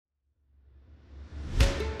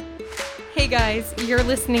Hey guys, you're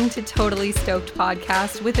listening to Totally Stoked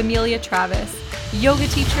Podcast with Amelia Travis, yoga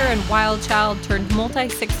teacher and wild child turned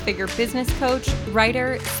multi-six-figure business coach,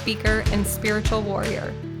 writer, speaker, and spiritual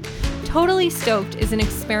warrior. Totally Stoked is an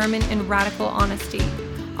experiment in radical honesty.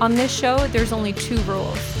 On this show, there's only two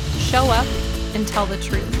rules: show up and tell the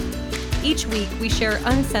truth. Each week, we share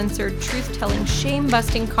uncensored, truth-telling,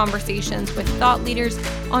 shame-busting conversations with thought leaders,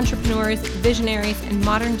 entrepreneurs, visionaries, and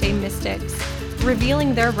modern-day mystics,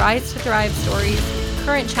 revealing their rise to thrive stories,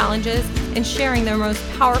 current challenges, and sharing their most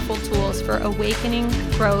powerful tools for awakening,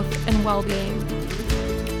 growth, and well-being.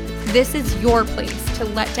 This is your place to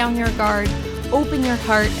let down your guard, open your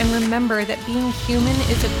heart, and remember that being human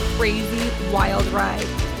is a crazy, wild ride,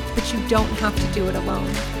 but you don't have to do it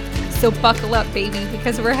alone. So buckle up, baby,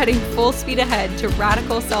 because we're heading full speed ahead to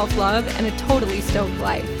radical self-love and a totally stoked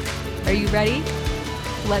life. Are you ready?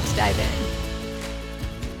 Let's dive in.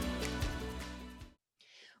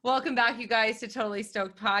 Welcome back, you guys, to Totally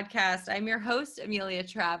Stoked Podcast. I'm your host, Amelia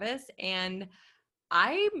Travis, and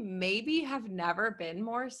I maybe have never been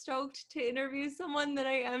more stoked to interview someone than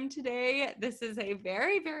I am today. This is a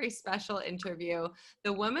very, very special interview.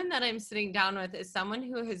 The woman that I'm sitting down with is someone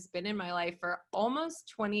who has been in my life for almost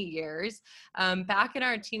 20 years. Back in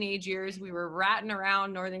our teenage years, we were ratting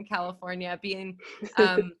around Northern California, being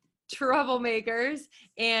troublemakers,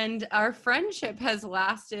 and our friendship has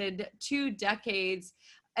lasted 2 decades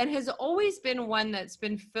and has always been one that's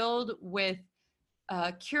been filled with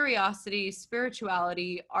curiosity,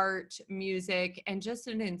 spirituality, art, music, and just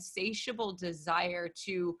an insatiable desire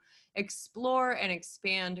to explore and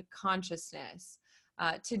expand consciousness.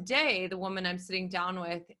 Today, the woman I'm sitting down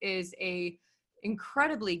with is a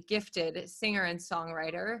incredibly gifted singer and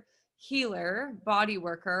songwriter, healer, body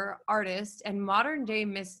worker, artist, and modern day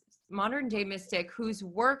mystic whose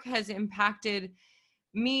work has impacted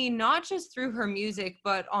me not just through her music,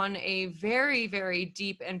 but on a very, very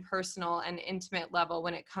deep and personal and intimate level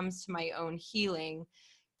when it comes to my own healing.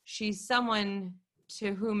 She's someone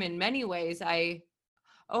to whom in many ways I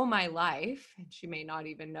owe my life, and she may not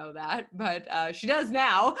even know that, but she does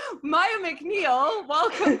now. Maya McNeil,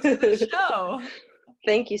 welcome to the show.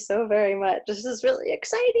 Thank you so very much. This is really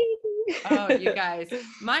exciting. Oh, you guys,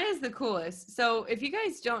 Maya's the coolest. So if you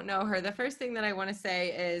guys don't know her, the first thing that I want to say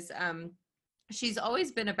is she's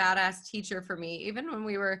always been a badass teacher for me, even when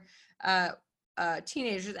we were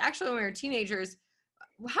teenagers. Actually, when we were teenagers,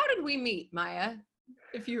 how did we meet, Maya,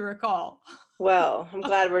 if you recall? Well, I'm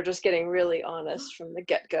glad we're just getting really honest from the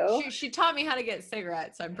get-go. She taught me how to get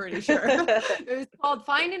cigarettes, I'm pretty sure. It was called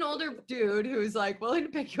Find an Older Dude Who's like willing to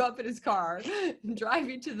pick you up in his car and drive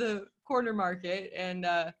you to the corner market, and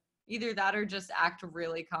either that or just act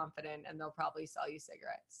really confident and they'll probably sell you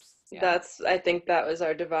cigarettes. Yeah. I think that was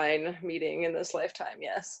our divine meeting in this lifetime,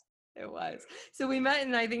 yes. It was. So we met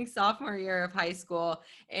in, I think, sophomore year of high school.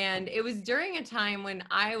 And it was during a time when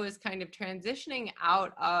I was kind of transitioning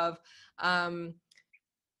out of, I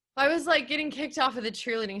was like getting kicked off of the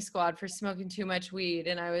cheerleading squad for smoking too much weed.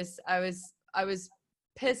 And I was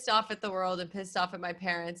pissed off at the world and pissed off at my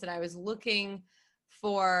parents. And I was looking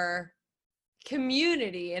for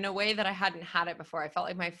community in a way that I hadn't had it before. I felt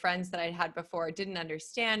like my friends that I'd had before didn't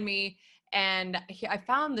understand me. And I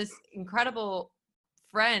found this incredible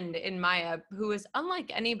friend in Maya who was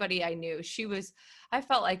unlike anybody I knew. I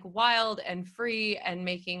felt like wild and free and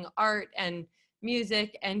making art and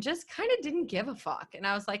music and just kind of didn't give a fuck. And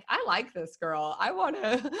I was like, I like this girl. I want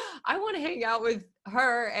to hang out with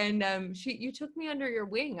her. And you took me under your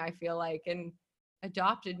wing, I feel like, and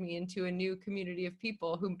adopted me into a new community of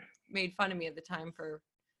people who made fun of me at the time for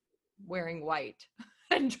wearing white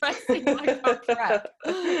and dressing like a prep.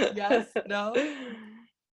 Yes, no?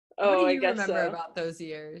 Oh, what do I you guess remember so. about those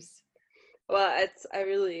years? Well, it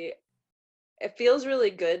feels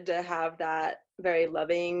really good to have that very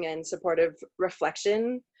loving and supportive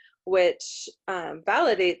reflection, which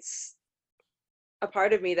validates a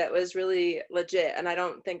part of me that was really legit. And I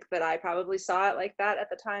don't think that I probably saw it like that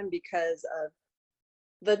at the time because of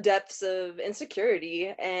the depths of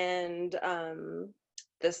insecurity and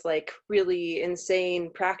this like really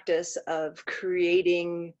insane practice of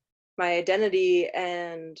creating my identity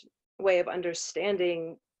and way of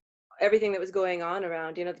understanding everything that was going on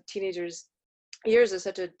around. The teenagers years is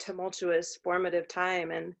such a tumultuous formative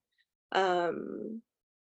time, and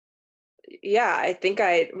I think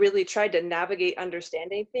I really tried to navigate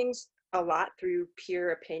understanding things a lot through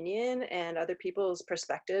peer opinion and other people's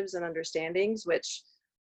perspectives and understandings, which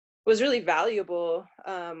was really valuable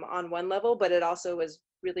on one level, but it also was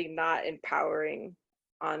really not empowering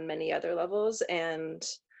on many other levels. And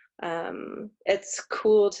it's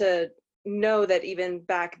cool to know that even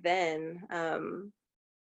back then,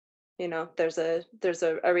 there's a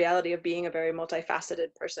reality of being a very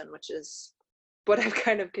multifaceted person, which is what I've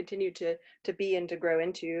kind of continued to be and to grow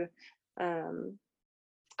into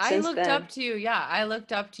I since looked then. up to you. Yeah, I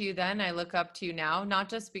looked up to you then. I look up to you now, not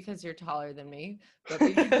just because you're taller than me, but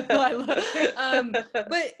because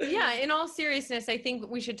but yeah, in all seriousness, I think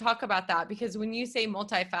we should talk about that, because when you say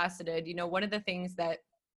multifaceted, one of the things that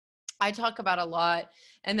I talk about a lot,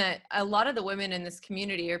 and that a lot of the women in this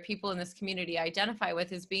community or people in this community identify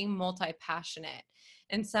with, is being multi-passionate.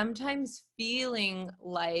 And sometimes feeling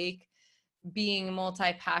like being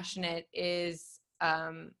multi-passionate is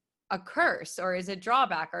a curse, or is a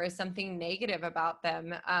drawback, or is something negative about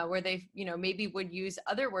them, where they, maybe would use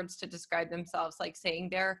other words to describe themselves, like saying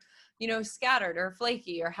they're, scattered or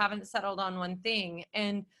flaky or haven't settled on one thing.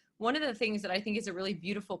 And one of the things that I think is a really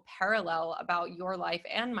beautiful parallel about your life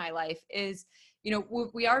and my life is,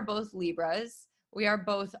 we are both Libras. We are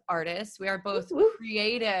both artists. We are both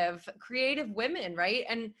creative women, right?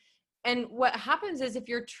 And what happens is, if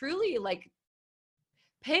you're truly like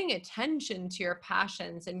paying attention to your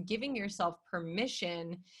passions and giving yourself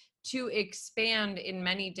permission to expand in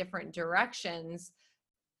many different directions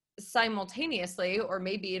simultaneously, or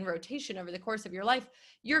maybe in rotation over the course of your life,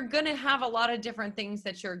 you're going to have a lot of different things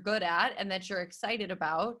that you're good at and that you're excited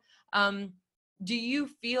about. Do you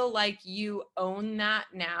feel like you own that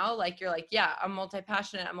now? Like you're like, yeah, I'm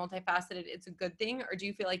multi-passionate, I'm multifaceted, it's a good thing? Or do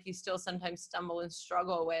you feel like you still sometimes stumble and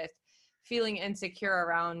struggle with feeling insecure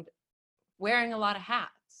around wearing a lot of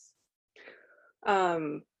hats?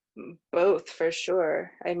 Both, for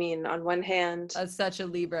sure. I mean, on one hand, That's such a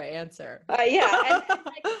Libra answer. yeah, and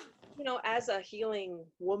like, as a healing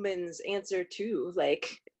woman's answer too,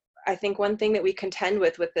 like, I think one thing that we contend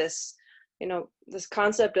with this, this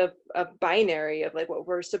concept of binary, of like what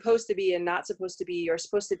we're supposed to be and not supposed to be, or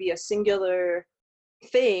supposed to be a singular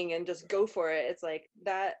thing and just go for it. It's like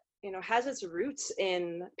that, has its roots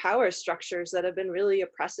in power structures that have been really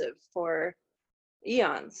oppressive for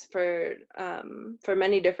eons, for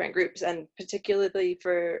many different groups, and particularly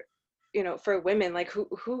for women. Like,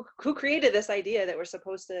 who created this idea that we're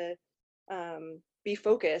supposed to be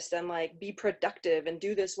focused and like be productive and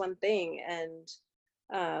do this one thing? And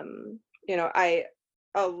I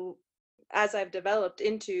as I've developed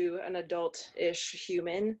into an adult-ish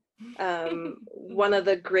human, one of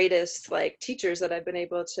the greatest like teachers that I've been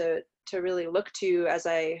able to really look to as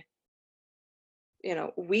I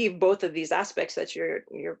weave both of these aspects that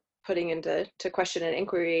you're putting into question and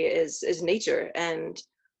inquiry is nature. And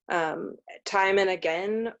time and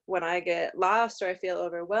again, when I get lost, or I feel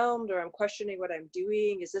overwhelmed, or I'm questioning what I'm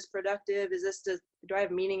doing, is this productive, do I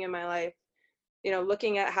have meaning in my life,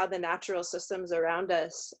 looking at how the natural systems around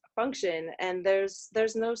us function, and there's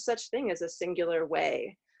no such thing as a singular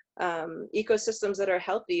way. Ecosystems that are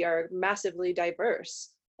healthy are massively diverse,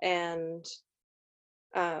 and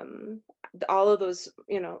all of those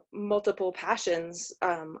multiple passions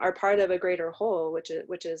are part of a greater whole,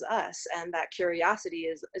 which is us, and that curiosity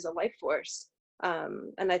is a life force.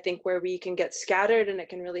 And I think where we can get scattered and it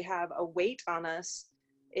can really have a weight on us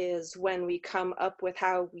is when we come up with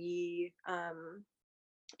how we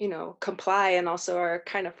comply, and also are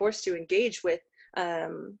kind of forced to engage with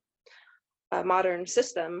a modern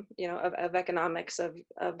system, of economics, of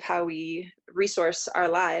how we resource our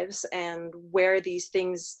lives, and where these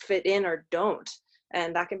things fit in or don't.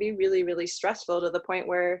 And that can be really, really stressful, to the point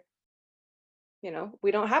where,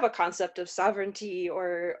 we don't have a concept of sovereignty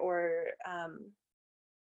or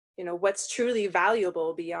what's truly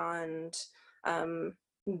valuable beyond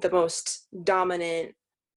the most dominant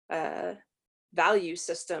value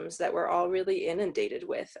systems that we're all really inundated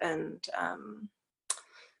with. And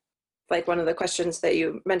like one of the questions that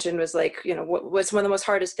you mentioned was like, what's one of the most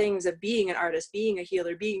hardest things of being an artist, being a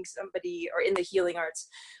healer, being somebody, or in the healing arts?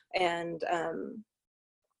 And,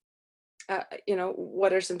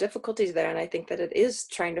 what are some difficulties there? And I think that it is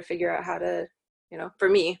trying to figure out how to, for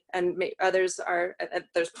me, and others are,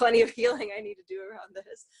 there's plenty of healing I need to do around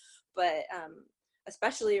this, but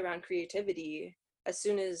especially around creativity, as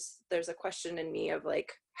soon as there's a question in me of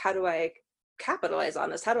like, how do I capitalize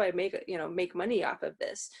on this, how do I make money off of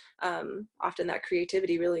this, often that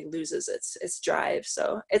creativity really loses its drive.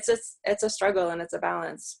 So it's a struggle, and it's a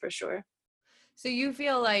balance, for sure. So you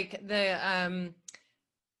feel like the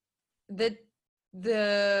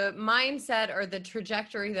mindset or the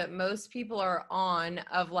trajectory that most people are on,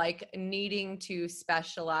 of like needing to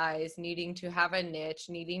specialize, needing to have a niche,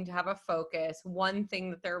 needing to have a focus, one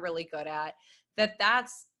thing that they're really good at,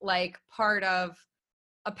 that's like part of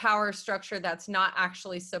a power structure that's not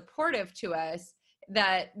actually supportive to us,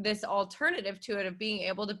 that this alternative to it, of being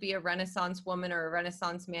able to be a Renaissance woman or a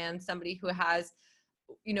Renaissance man, somebody who has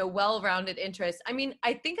well-rounded interests. I mean,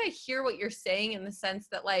 I think I hear what you're saying in the sense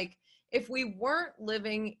that like, if we weren't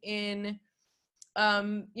living in,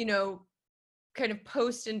 kind of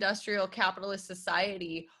post-industrial capitalist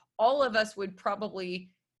society, all of us would probably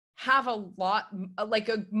have like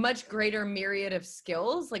a much greater myriad of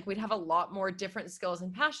skills. Like we'd have a lot more different skills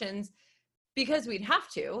and passions because we'd have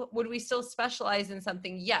to. Would we still specialize in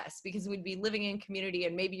something? Yes, because we'd be living in community,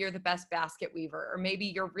 and maybe you're the best basket weaver, or maybe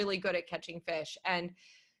you're really good at catching fish. And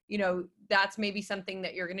that's maybe something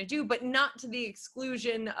that you're going to do, but not to the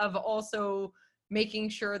exclusion of also making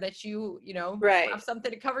sure that you Right. have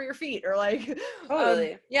something to cover your feet, or like,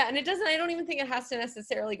 Totally. and I don't even think it has to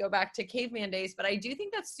necessarily go back to caveman days, but I do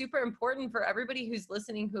think that's super important for everybody who's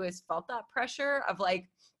listening, who has felt that pressure of like,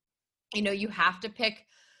 you have to pick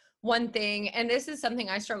one thing. And this is something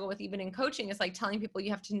I struggle with even in coaching, is like telling people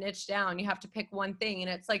you have to niche down, you have to pick one thing. And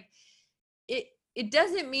it's like, it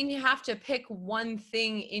doesn't mean you have to pick one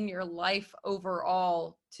thing in your life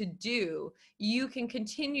overall to do. You can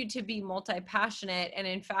continue to be multi-passionate. And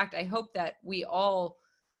in fact, I hope that we all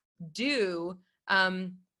do.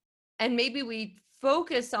 And maybe we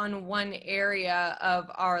focus on one area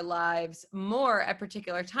of our lives more at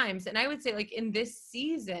particular times. And I would say, like, in this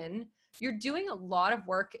season, you're doing a lot of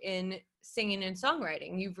work in singing and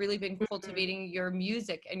songwriting. You've really been cultivating your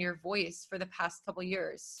music and your voice for the past couple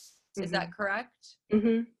years. Is that correct?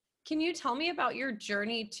 Mm-hmm. Can you tell me about your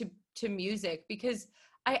journey to music? Because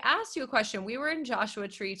I asked you a question. We were in Joshua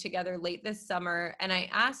Tree together late this summer, and I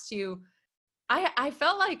asked you, I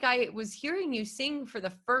felt like I was hearing you sing for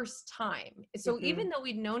the first time. So even though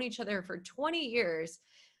we'd known each other for 20 years,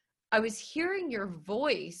 I was hearing your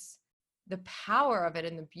voice, the power of it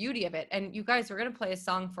and the beauty of it. And you guys, we're going to play a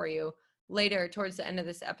song for you later towards the end of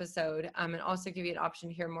this episode, and also give you an option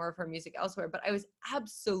to hear more of her music elsewhere. But I was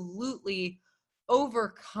absolutely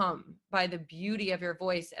overcome by the beauty of your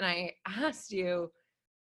voice. And I asked you,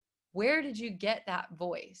 where did you get that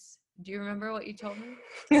voice? Do you remember what you told me?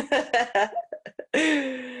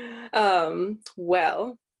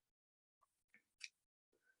 Well,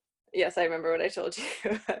 yes, I remember what I told you.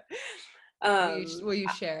 Will you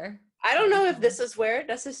share? I don't know if this is where it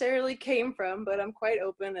necessarily came from, but I'm quite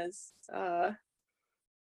open, as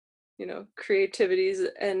creativities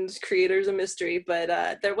and creators a mystery.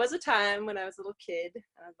 But there was a time when I was a little kid,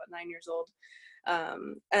 I was about 9 years old,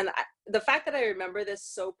 and the fact that I remember this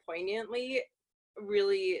so poignantly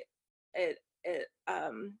really it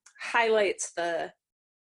highlights the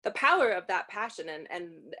power of that passion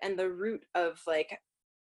and the root of like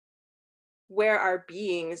where our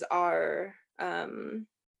beings are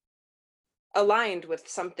aligned with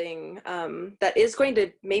something that is going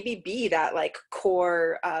to maybe be that like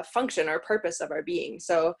core function or purpose of our being.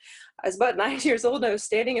 So I was about 9 years old. I was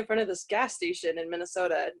standing in front of this gas station in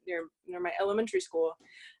Minnesota near my elementary school,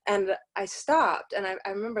 and I stopped, and I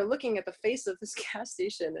remember looking at the face of this gas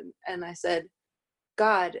station, and I said,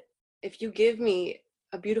 God, if you give me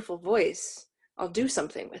a beautiful voice, I'll do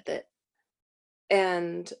something with it.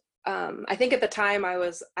 And I think at the time I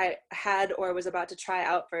had or was about to try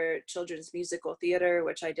out for children's musical theater,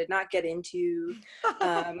 which I did not get into.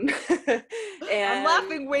 And I'm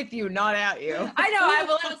laughing with you, not at you. I know. I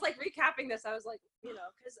was like recapping this. I was like,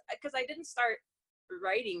 because I didn't start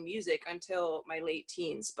writing music until my late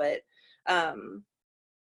teens, but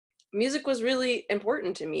music was really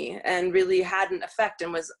important to me and really had an effect,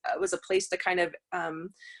 and was a place to kind of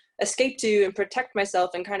escape to and protect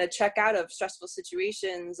myself and kind of check out of stressful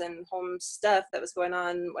situations and home stuff that was going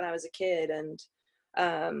on when I was a kid. And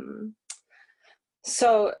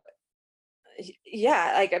so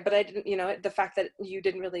yeah, like, but I didn't, the fact that you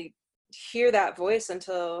didn't really hear that voice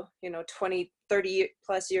until 20, 30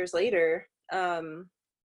 plus years later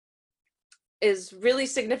is really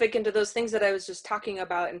significant to those things that I was just talking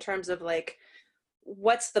about in terms of like,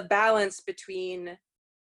 what's the balance between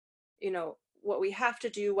what we have to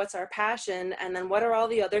do, what's our passion, and then what are all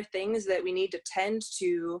the other things that we need to tend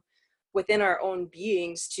to within our own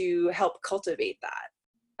beings to help cultivate that,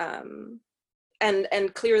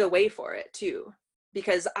 and clear the way for it too.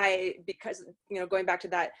 Because going back to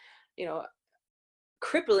that,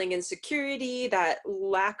 crippling insecurity, that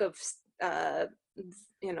lack of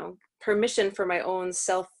permission for my own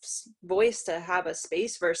self voice to have a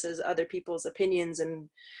space versus other people's opinions and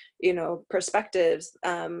perspectives,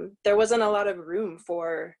 there wasn't a lot of room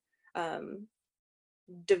for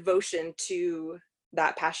devotion to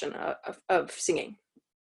that passion of singing.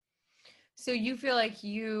 So you feel like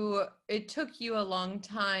it took you a long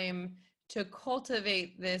time to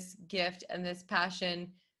cultivate this gift and this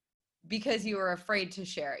passion because you were afraid to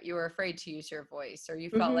share it. You were afraid to use your voice, or you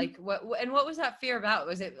felt Mm-hmm. like what was that fear about?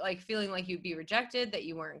 Was it like feeling like you'd be rejected, that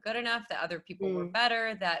you weren't good enough, that other people were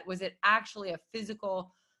better? That was it actually a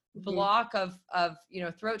physical block of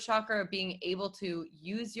throat chakra, being able to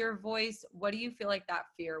use your voice? What do you feel like that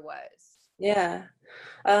fear was? Yeah.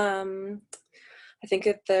 I think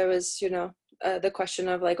if there was, the question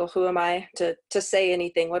of like, well, who am I to say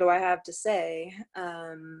anything? What do I have to say?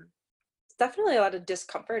 Definitely a lot of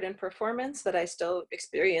discomfort in performance that I still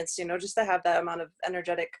experience, just to have that amount of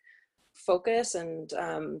energetic focus and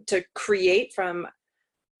to create from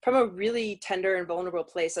a really tender and vulnerable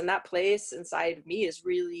place. And that place inside me is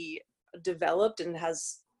really developed and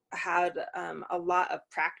has had a lot of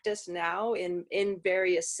practice now in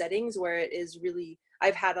various settings where it is really,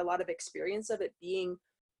 I've had a lot of experience of it being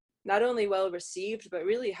not only well received, but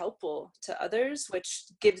really helpful to others, which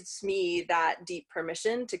gives me that deep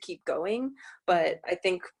permission to keep going. But I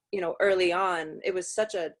think, early on, it was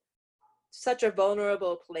such a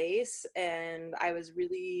vulnerable place, and I was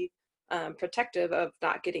really protective of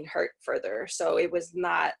not getting hurt further. So it was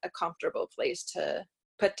not a comfortable place to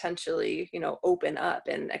potentially, open up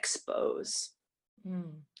and expose.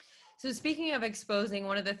 Mm. So speaking of exposing,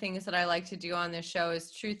 one of the things that I like to do on this show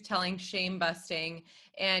is truth telling, shame busting.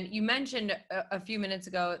 And you mentioned a few minutes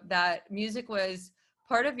ago that music was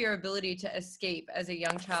part of your ability to escape as a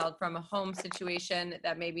young child from a home situation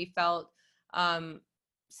that maybe felt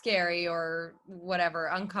scary or whatever,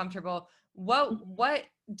 uncomfortable. What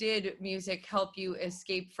did music help you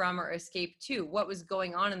escape from or escape to? What was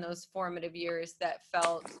going on in those formative years that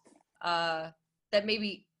felt that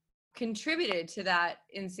maybe contributed to that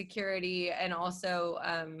insecurity? And also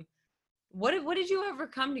what did you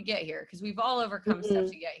overcome to get here? Because we've all overcome stuff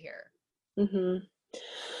to get here. Mm-hmm.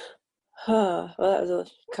 Well, that was a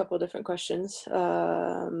couple of different questions.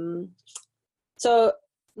 So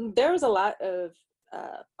there was a lot of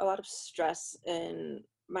stress in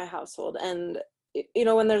my household, and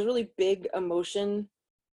when there's really big emotion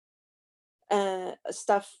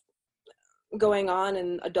stuff going on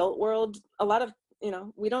in adult world, a lot of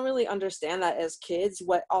we don't really understand that as kids,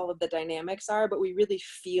 what all of the dynamics are, but we really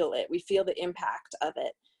feel it. We feel the impact of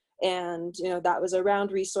it. And, that was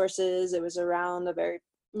around resources. It was around a very,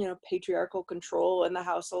 patriarchal control in the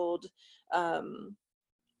household. I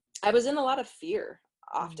was in a lot of fear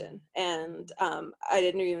often. And I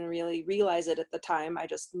didn't even really realize it at the time. I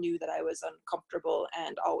just knew that I was uncomfortable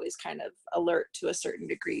and always kind of alert to a certain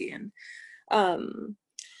degree.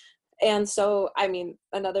 And so,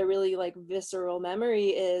 another really like visceral memory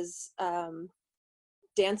is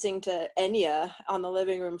dancing to Enya on the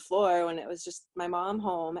living room floor when it was just my mom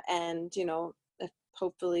home. And,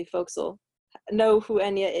 hopefully folks will know who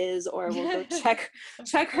Enya is, or we'll go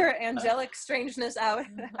check her angelic strangeness out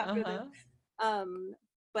after this.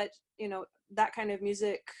 But, that kind of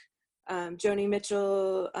music, Joni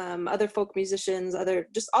Mitchell, other folk musicians,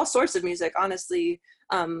 just all sorts of music, honestly,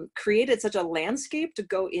 created such a landscape to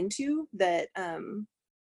go into that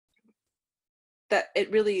that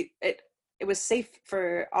it was safe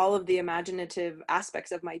for all of the imaginative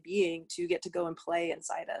aspects of my being to get to go and play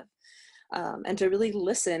inside of, and to really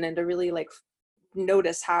listen and to really like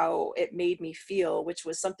notice how it made me feel, which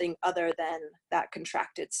was something other than that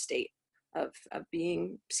contracted state of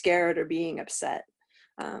being scared or being upset.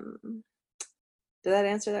 Did that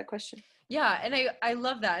answer that question? Yeah, and I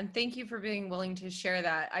love that, and thank you for being willing to share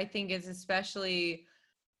that. I think it's especially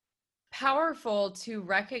powerful to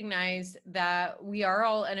recognize that we are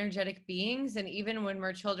all energetic beings, and even when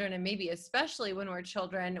we're children, and maybe especially when we're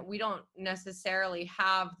children, we don't necessarily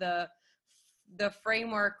have the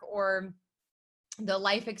framework or the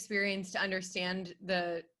life experience to understand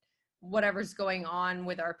whatever's going on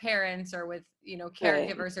with our parents or with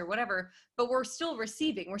caregivers, right, or whatever, but we're still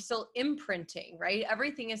receiving, we're still imprinting, right?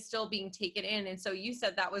 Everything is still being taken in. And so you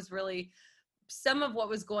said that was really some of what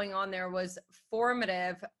was going on there was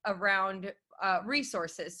formative around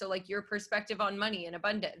resources. So like your perspective on money and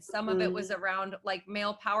abundance. Some of it was around like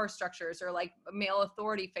male power structures or like male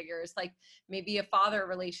authority figures, like maybe a father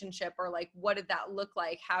relationship, or like, what did that look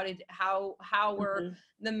like? How were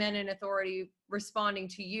the men in authority responding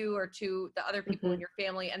to you or to the other people in your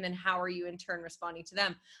family? And then how are you in turn responding to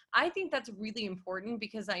them? I think that's really important,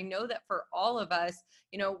 because I know that for all of us,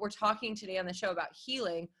 we're talking today on the show about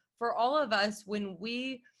healing. For all of us, when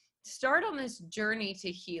we start on this journey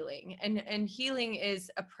to healing, and healing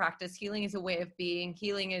is a practice, healing is a way of being,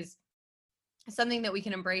 healing is something that we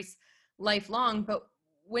can embrace lifelong. But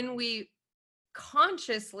when we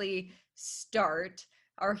consciously start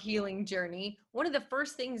our healing journey, one of the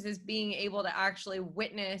first things is being able to actually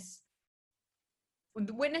witness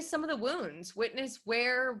witness some of the wounds, witness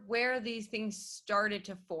where these things started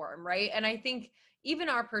to form, right? And I think even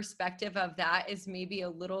our perspective of that is maybe a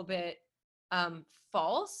little bit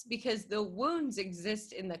false, because the wounds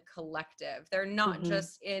exist in the collective. They're not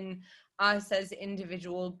just in us as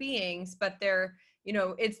individual beings, but they're, you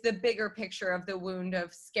know, it's the bigger picture of the wound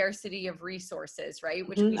of scarcity of resources, right?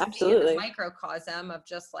 Which we see in the microcosm of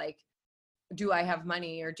just like, do I have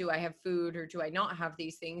money, or do I have food, or do I not have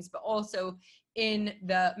these things? But also in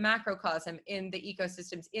the macrocosm, in the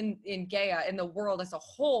ecosystems, in Gaia, in the world as a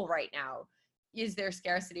whole right now, is there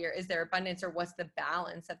scarcity, or is there abundance, or what's the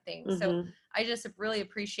balance of things? So I just really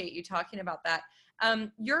appreciate you talking about that.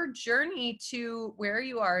 Your journey to where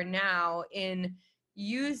you are now in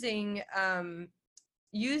using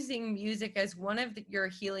music as one of your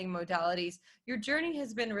healing modalities, your journey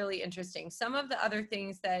has been really interesting. Some of the other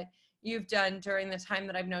things that you've done during the time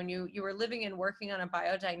that I've known you, you were living and working on a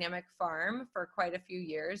biodynamic farm for quite a few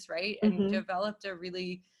years, right? And developed a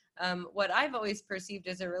really, what I've always perceived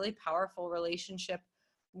as a really powerful relationship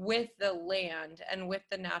with the land and with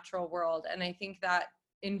the natural world. And I think that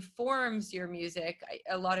informs your music.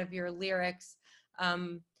 A lot of your lyrics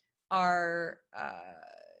are,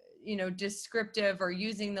 you know, descriptive, or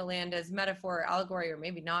using the land as metaphor or allegory, or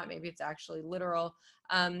maybe not, maybe it's actually literal.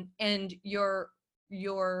 And your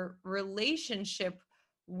relationship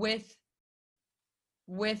with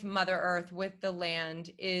Mother Earth, with the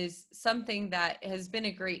land, is something that has been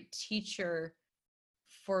a great teacher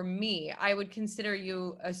for me. I would consider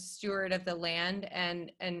you a steward of the land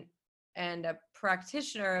and a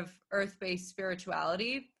practitioner of earth-based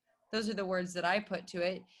spirituality. Those are the words that I put to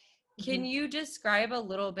it. Can you describe a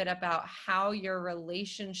little bit about how your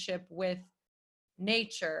relationship with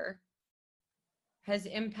nature has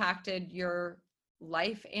impacted your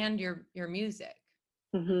life and your music?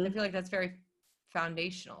 I feel like that's very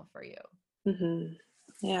foundational for you.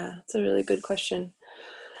 Yeah, it's a really good question.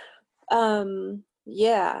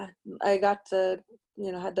 Yeah, I got to,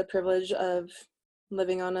 you know, had the privilege of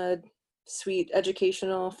living on a sweet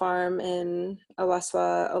educational farm in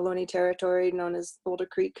Awaswa Ohlone territory known as Boulder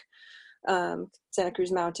Creek, Santa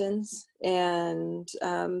Cruz Mountains. And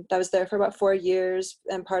I was there for about 4 years,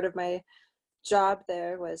 and part of my job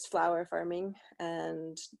there was flower farming,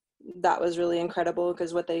 and that was really incredible,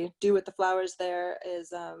 because what they do with the flowers there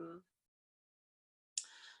is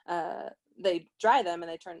they dry them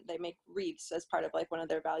and they make wreaths as part of like one of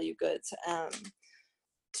their value goods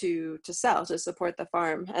to sell, to support the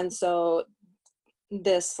farm. And so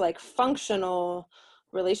this like functional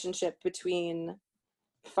relationship between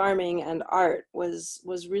farming and art was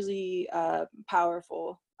really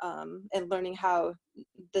powerful, and learning how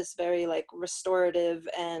this very like restorative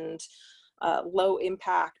and low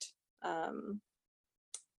impact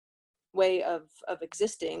way of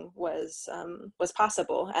existing was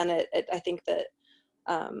possible. And it I think that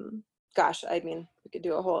gosh, I mean, we could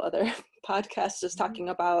do a whole other podcast just talking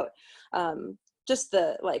about just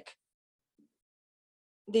the like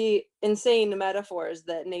the insane metaphors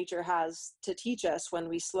that nature has to teach us when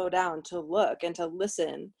we slow down to look and to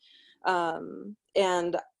listen.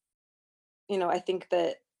 And you know, I think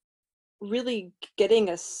that really getting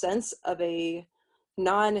a sense of a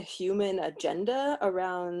non-human agenda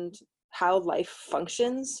around how life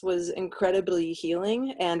functions was incredibly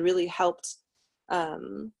healing, and really helped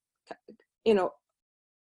you know,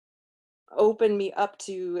 open me up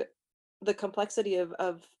to the complexity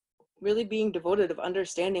of really being devoted, of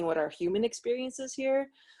understanding what our human experience is here,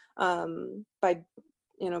 by,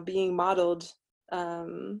 you know, being modeled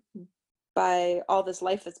by all this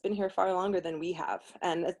life that's been here far longer than we have.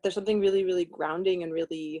 And there's something really, really grounding and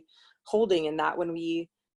really holding in that, when we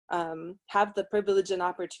have the privilege and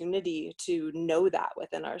opportunity to know that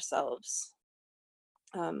within ourselves.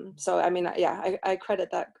 So I mean, yeah, I credit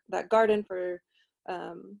that garden for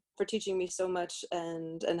teaching me so much,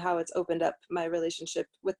 and how it's opened up my relationship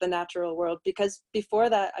with the natural world. Because before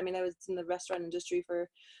that, I mean, I was in the restaurant industry for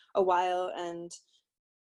a while, and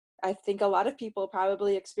I think a lot of people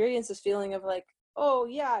probably experience this feeling of like, oh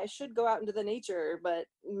yeah, I should go out into the nature, but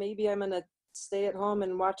maybe I'm gonna stay at home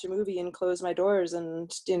and watch a movie and close my doors,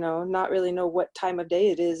 and, you know, not really know what time of day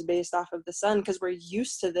it is based off of the sun, because we're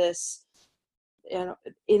used to this, you know,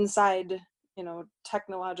 inside, you know,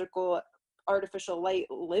 technological artificial light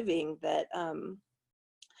living, that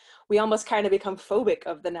we almost kind of become phobic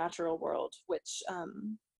of the natural world, which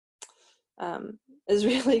is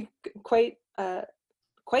really quite a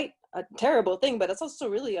terrible thing. But it's also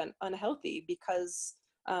really unhealthy, because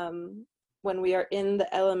when we are in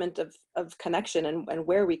the element of connection, and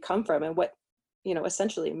where we come from, and what, you know,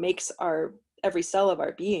 essentially makes our every cell of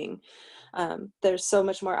our being. There's so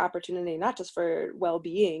much more opportunity, not just for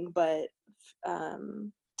well-being, but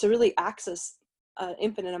to really access an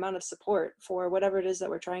infinite amount of support for whatever it is that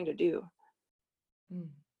we're trying to do.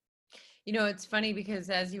 You know, it's funny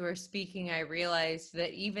because as you were speaking, I realized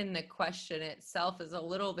that even the question itself is a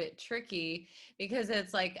little bit tricky, because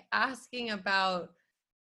it's like asking about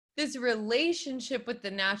this relationship with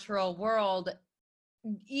the natural world.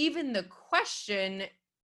 Even the question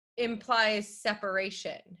implies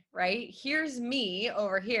separation, right? Here's me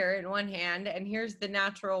over here in one hand, and here's the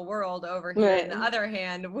natural world over here in the other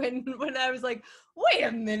hand. When I was like, wait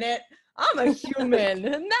a minute, I'm a human,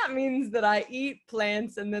 and that means that I eat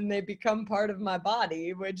plants and then they become part of my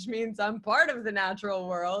body, which means I'm part of the natural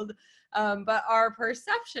world. But our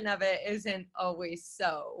perception of it isn't always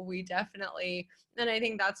so. We definitely, and I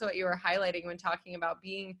think that's what you were highlighting when talking about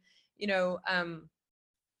being, you know,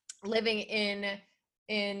 living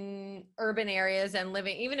in urban areas and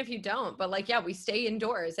living, even if you don't, but like, yeah, we stay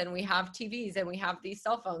indoors and we have TVs and we have these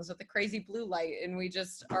cell phones with the crazy blue light, and we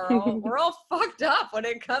just are all, we're all fucked up when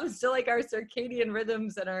it comes to like our circadian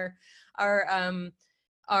rhythms and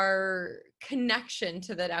our connection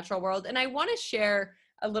to the natural world. And I want to share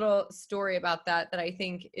a little story about that I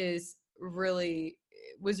think was really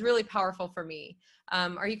powerful for me.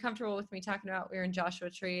 Are you comfortable with me talking about, we were in Joshua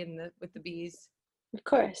Tree and with the bees? Of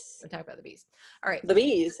course. We'll talk about the bees. All right. The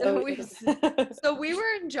bees. So we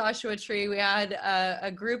were in Joshua Tree. We had a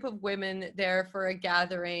group of women there for a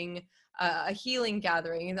gathering, a healing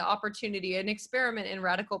gathering, the opportunity, an experiment in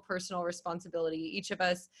radical personal responsibility. Each of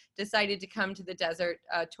us decided to come to the desert,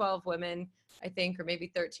 12 women, I think, or maybe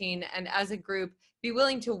 13, and as a group, be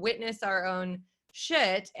willing to witness our own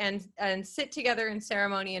shit and sit together in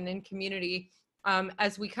ceremony and in community,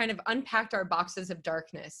 as we kind of unpacked our boxes of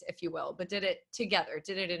darkness, if you will, but did it together,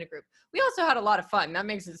 did it in a group. We also had a lot of fun. That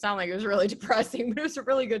makes it sound like it was really depressing, but it was a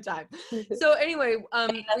really good time. So anyway,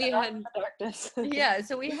 we had darkness. Yeah,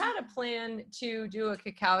 so we had a plan to do a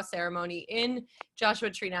cacao ceremony in Joshua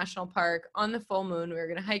Tree National Park on the full moon. We were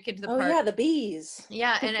going to hike into the park. Oh yeah, the bees.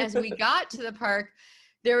 Yeah, and as we got to the park,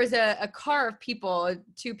 there was a car of people,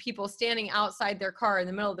 two people standing outside their car in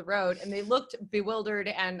the middle of the road, and they looked bewildered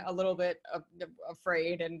and a little bit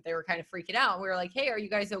afraid, and they were kind of freaking out. We were like, hey, are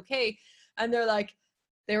you guys okay? And they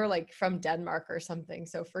were like from Denmark or something,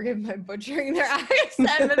 so forgive my butchering their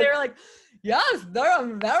accent, but they were like, yes, there are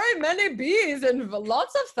very many bees and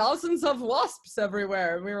lots of thousands of wasps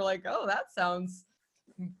everywhere. And we were like, oh, that sounds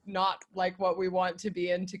not like what we want to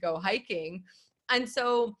be in to go hiking. And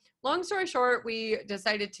so long story short, we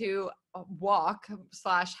decided to walk /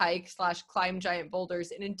 hike / climb giant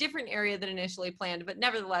boulders in a different area than initially planned. But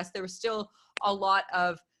nevertheless, there was still a lot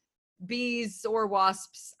of bees or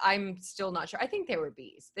wasps. I'm still not sure. I think they were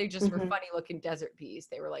bees. They just were funny looking desert bees.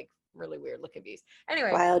 They were like really weird looking bees.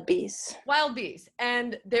 Anyway. Wild bees.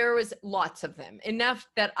 And there was lots of them, enough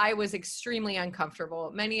that I was extremely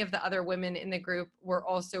uncomfortable. Many of the other women in the group were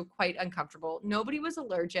also quite uncomfortable. Nobody was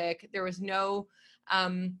allergic. There was no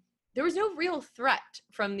real threat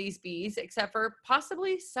from these bees, except for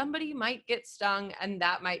possibly somebody might get stung, and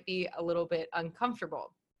that might be a little bit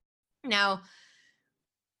uncomfortable. Now,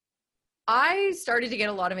 I started to get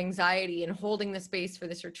a lot of anxiety in holding the space for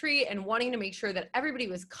this retreat and wanting to make sure that everybody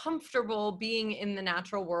was comfortable being in the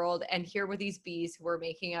natural world, and here were these bees who were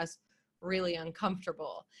making us really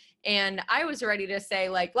uncomfortable. And I was ready to say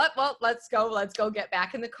like, let's go get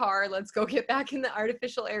back in the car. Let's go get back in the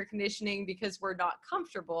artificial air conditioning because we're not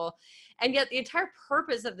comfortable. And yet the entire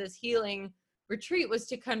purpose of this healing retreat was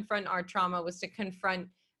to confront our trauma, was to confront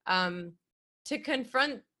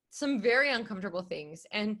some very uncomfortable things.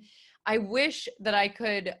 And I wish that I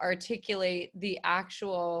could articulate the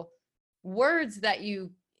actual words that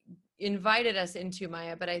you invited us into,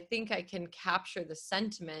 Maya, but I think I can capture the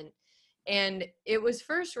sentiment. And it was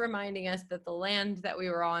first reminding us that the land that we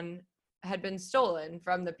were on had been stolen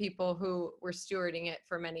from the people who were stewarding it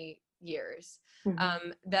for many years,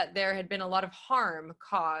 that there had been a lot of harm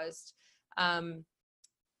caused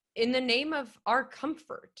in the name of our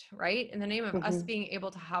comfort, right? In the name of us being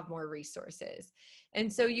able to have more resources.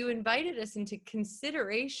 And so you invited us into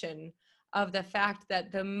consideration of the fact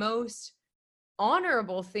that the most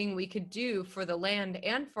honorable thing we could do for the land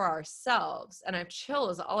and for ourselves, and I have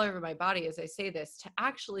chills all over my body as I say this, to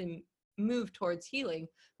actually move towards healing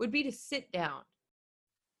would be to sit down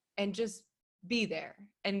and just be there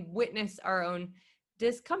and witness our own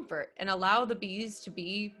discomfort and allow the bees to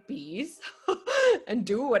be bees and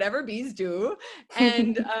do whatever bees do.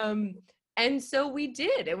 And so we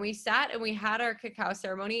did, and we sat and we had our cacao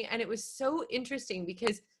ceremony, and it was so interesting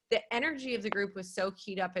because the energy of the group was so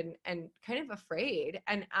keyed up and kind of afraid.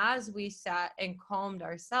 And as we sat and calmed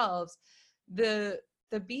ourselves, the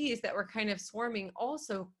bees that were kind of swarming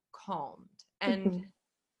also calmed and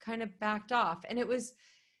kind of backed off. And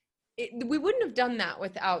we wouldn't have done that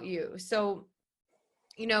without you. So,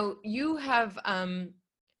 you know, you have,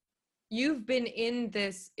 you've been in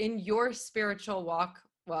your spiritual walk,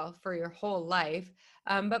 well, for your whole life.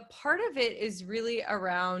 But part of it is really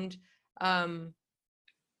around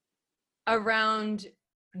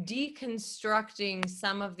deconstructing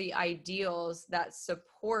some of the ideals that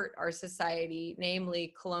support our society,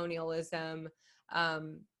 namely colonialism,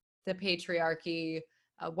 the patriarchy,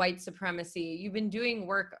 white supremacy. You've been doing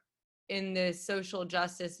work in the social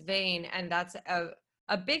justice vein, and that's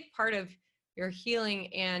a big part of your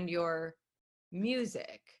healing and your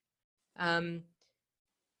music.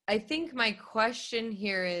 I think my question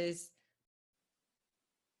here is,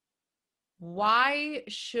 why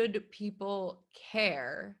should people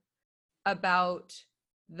care about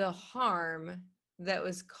the harm that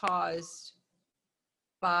was caused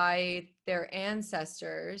by their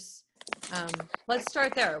ancestors? Let's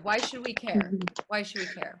start there. Why should we care? Why should we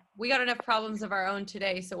care? We got enough problems of our own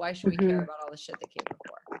today, so why should we care about all the shit that came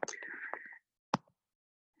before?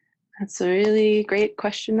 That's a really great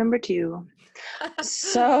question, number 2.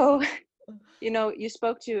 So, you know, you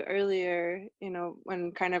spoke to earlier, you know,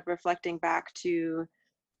 when kind of reflecting back to,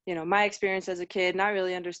 you know, my experience as a kid, not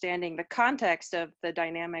really understanding the context of the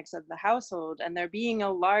dynamics of the household, and there being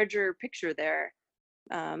a larger picture there,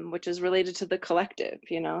 which is related to the collective.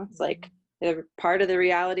 You know, it's like part of the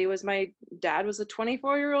reality was my dad was a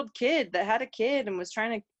 24-year-old kid that had a kid and was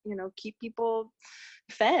trying to, you know, keep people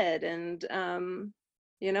fed. And,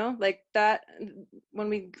 you know, like that, when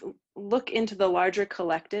we look into the larger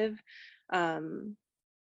collective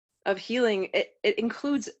of healing, it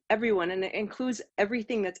includes everyone, and it includes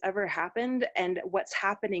everything that's ever happened and what's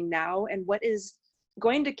happening now and what is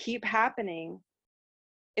going to keep happening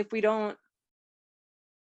if we don't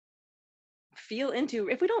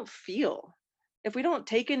if we don't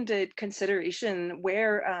take into consideration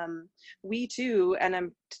where we too, and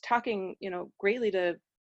I'm talking, you know, greatly to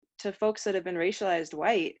folks that have been racialized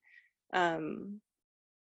white,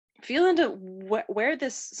 feel into where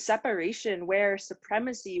this separation, where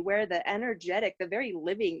supremacy, where the energetic, the very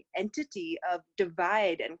living entity of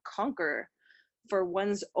divide and conquer for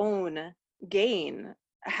one's own gain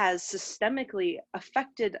has systemically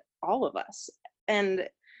affected all of us. And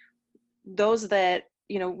those that,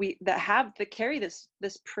 you know, that carry this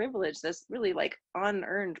privilege, this really like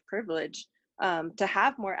unearned privilege, to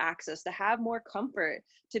have more access, to have more comfort,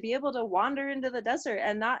 to be able to wander into the desert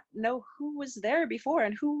and not know who was there before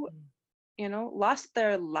and who, you know, lost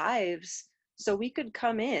their lives so we could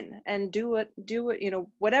come in and do what, you know,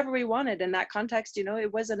 whatever we wanted in that context. You know,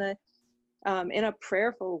 it wasn't in a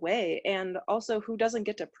prayerful way. And also, who doesn't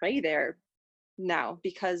get to pray there now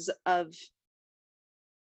because of,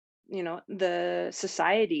 you know, the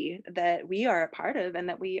society that we are a part of and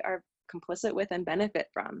that we are complicit with and benefit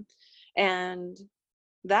from. And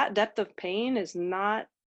that depth of pain is not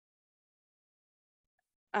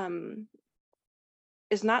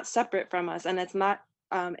separate from us, and it's not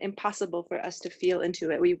impossible for us to feel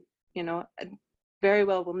into it. We, you know, very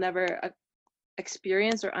well will never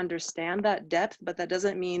experience or understand that depth, but that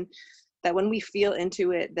doesn't mean that when we feel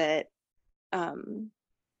into it that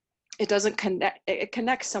it doesn't connect. It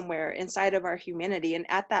connects somewhere inside of our humanity, and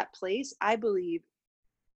at that place, I believe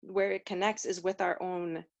where it connects is with our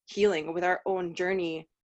own healing, with our own journey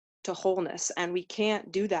to wholeness. And we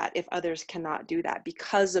can't do that if others cannot do that,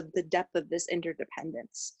 because of the depth of this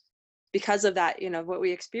interdependence, because of that, you know, what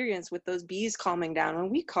we experience with those bees calming down when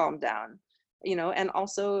we calm down, you know, and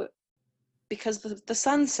also because the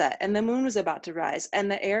sun set and the moon was about to rise and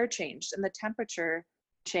the air changed and the temperature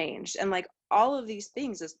changed, and like all of these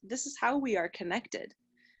things, this is how we are connected.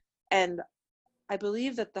 And I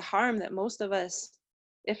believe that the harm that most of us,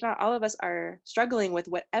 if not all of us, are struggling with,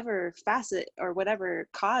 whatever facet or whatever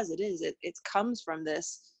cause it is, it comes from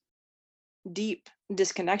this deep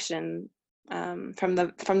disconnection from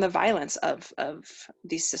the violence of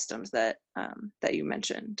these systems that you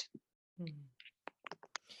mentioned.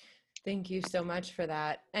 Thank you so much for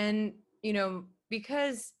that. And, you know,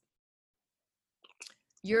 because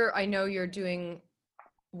I know you're doing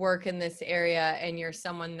work in this area, and you're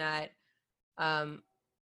someone that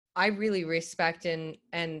I really respect and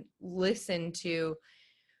listen to.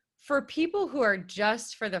 For people who are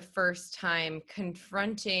just for the first time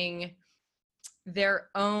confronting their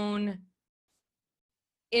own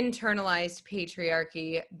internalized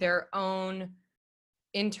patriarchy, their own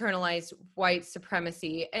internalized white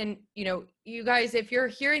supremacy. And, you know, you guys, if you're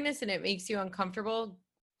hearing this and it makes you uncomfortable,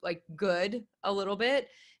 like good a little bit,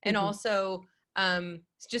 and also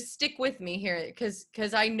just stick with me here,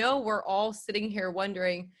 because I know we're all sitting here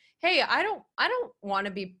wondering, hey, I don't want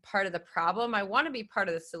to be part of the problem. I want to be part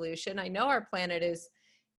of the solution. I know our planet is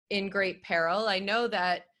in great peril. I know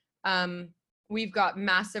that we've got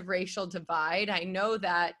massive racial divide. I know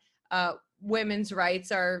that women's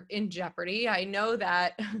rights are in jeopardy. I know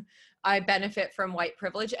that I benefit from white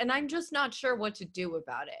privilege, and I'm just not sure what to do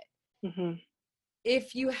about it.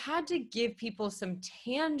 If you had to give people some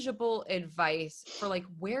tangible advice for like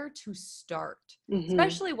where to start,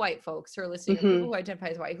 especially white folks who are listening, or people who identify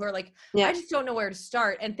as white, who are like, I just don't know where to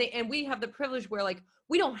start. And we have the privilege where like,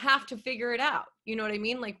 we don't have to figure it out. You know what I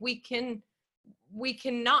mean? Like we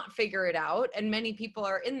cannot figure it out. And many people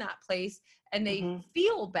are in that place and they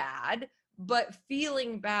feel bad, but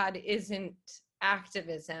feeling bad isn't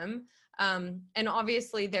activism. And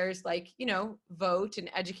obviously there's like, you know, vote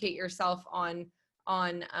and educate yourself on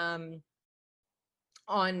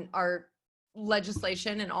our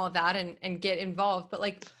legislation and all of that, and get involved. But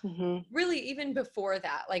like really even before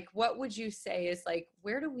that, like what would you say is like,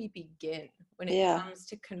 where do we begin when it comes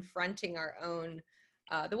to confronting our own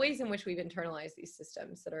the ways in which we've internalized these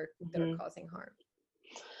systems that are causing harm?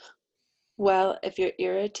 Well, if you're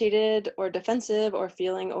irritated or defensive or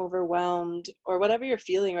feeling overwhelmed, or whatever you're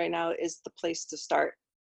feeling right now, is the place to start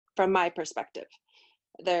from my perspective.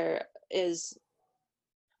 There's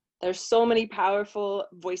so many powerful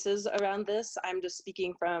voices around this. I'm just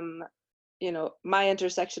speaking from, you know, my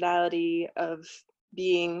intersectionality of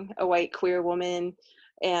being a white queer woman.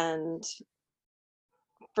 And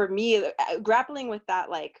for me, grappling with that,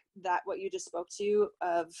 like that, what you just spoke to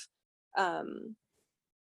of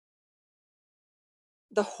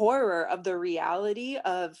the horror of the reality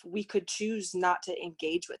of we could choose not to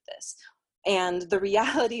engage with this. And the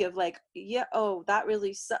reality of like, that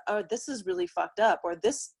really this is really fucked up, or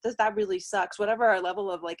that really sucks, whatever our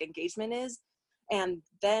level of like engagement is. And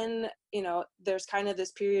then, you know, there's kind of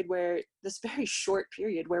this very short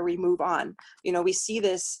period where we move on. You know, we see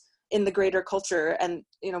this in the greater culture, and,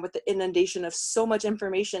 you know, with the inundation of so much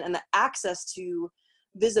information and the access to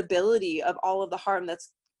visibility of all of the harm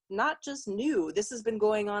that's not just new. This has been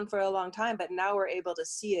going on for a long time, but now we're able to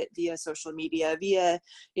see it via social media, via,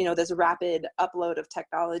 you know, this rapid upload of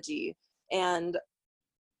technology. And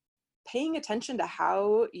paying attention to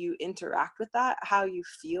how you interact with that, how you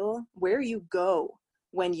feel, where you go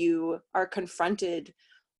when you are confronted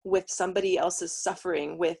with somebody else's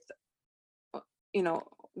suffering, with, you know,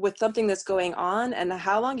 with something that's going on, and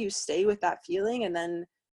how long you stay with that feeling. And then,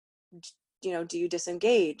 you know, do you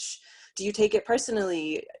disengage? Do you take it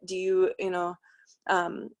personally? Do you, you know,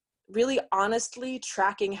 really honestly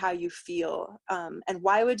tracking how you feel? And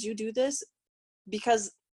why would you do this?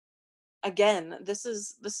 Because again, this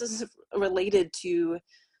is related to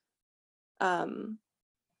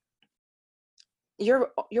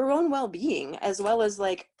your own well-being, as well as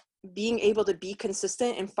like being able to be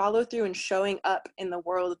consistent and follow through and showing up in the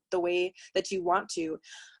world the way that you want to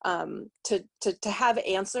have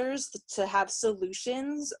answers, to have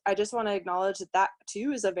solutions. I just want to acknowledge that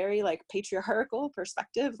too is a very like patriarchal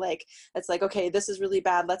perspective. Like, it's like, okay, this is really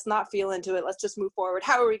bad, let's not feel into it, let's just move forward.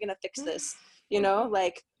 How are we going to fix this? You know,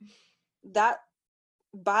 like that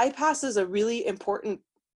bypasses a really important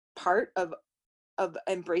part of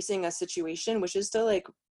embracing a situation, which is to like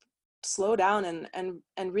slow down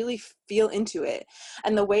and really feel into it.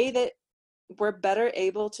 And the way that we're better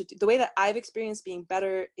able to the way that I've experienced being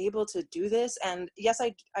better able to do this, and yes,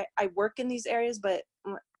 I work in these areas, but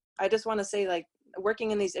I just want to say, like, working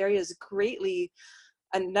in these areas greatly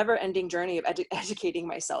a never-ending journey of educating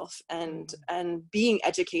myself and being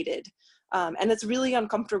educated, and it's really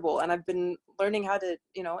uncomfortable, and I've been learning how to,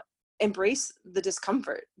 you know, embrace the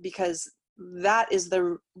discomfort, because that is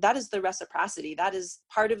the reciprocity, that is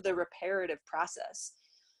part of the reparative process.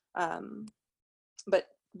 But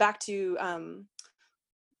back to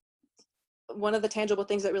one of the tangible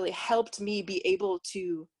things that really helped me be able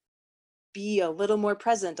to be a little more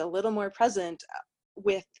present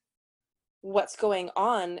with what's going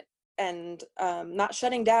on, and not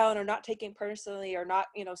shutting down or not taking personally, or not,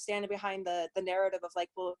 you know, standing behind the narrative of like,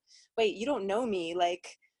 well, wait, you don't know me, like,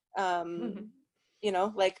 you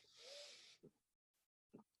know, like,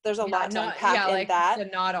 there's a lot to unpack in like that.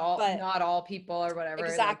 Not all people or whatever.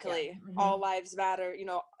 Exactly. Like, all lives matter. You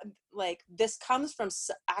know, like, this comes from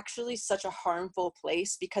actually such a harmful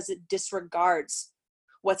place, because it disregards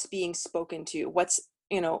what's being spoken to, what's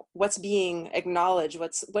what's being acknowledged,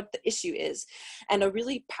 what the issue is. And a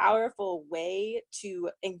really powerful way to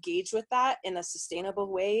engage with that in a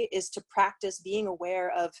sustainable way is to practice being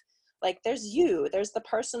aware of, like, there's the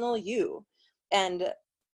personal you, and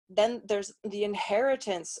then there's the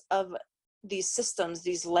inheritance of these systems,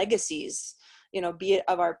 these legacies, be it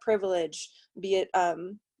of our privilege, be it of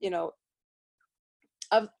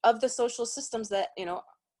the social systems that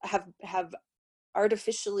have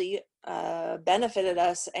artificially benefited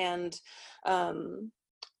us, and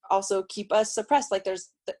also keep us suppressed. Like, there's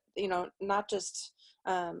not just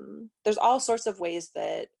there's all sorts of ways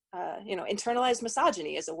that internalized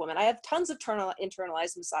misogyny as a woman. I have tons of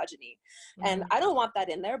internalized misogyny, and I don't want that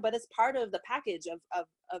in there, but it's part of the package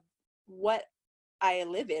of what I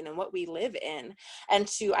live in and what we live in. And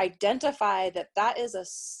to identify that is a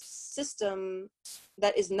system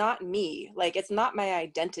that is not me, like, it's not my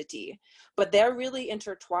identity, but they're really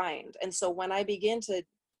intertwined. And so when I begin to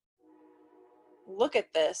look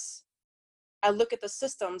at this, I look at the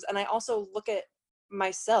systems, and I also look at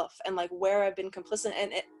myself and, like, where I've been complicit.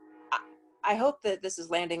 And I hope that this is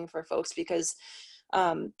landing for folks, because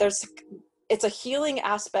it's a healing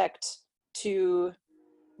aspect to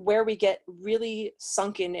where we get really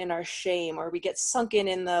sunken in our shame, or we get sunken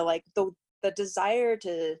in the desire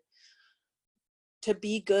to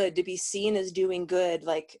be good, to be seen as doing good.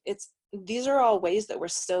 Like, these are all ways that we're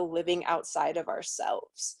still living outside of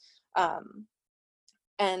ourselves.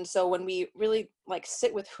 And so when we really, like,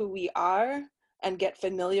 sit with who we are and get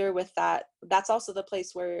familiar with that, that's also the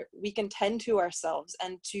place where we can tend to ourselves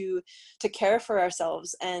and to care for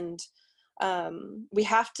ourselves. And we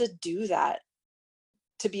have to do that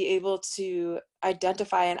to be able to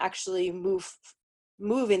identify and actually move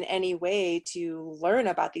in any way to learn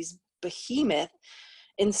about these behemoth,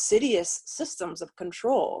 insidious systems of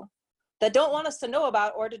control that don't want us to know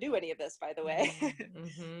about or to do any of this, by the way.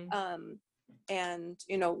 And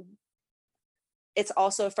it's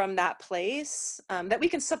also from that place that we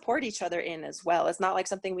can support each other in as well. It's not like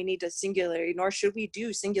something we need to singularly, nor should we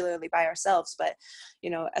do singularly by ourselves, but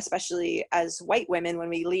especially as white women, when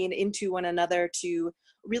we lean into one another to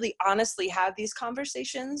really honestly have these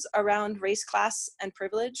conversations around race, class, and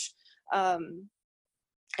privilege,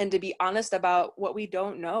 and to be honest about what we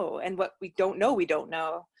don't know and what we don't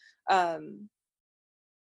know.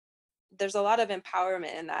 There's a lot of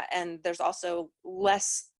empowerment in that, and there's also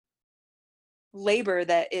less labor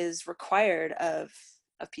that is required of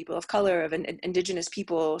people of color, of indigenous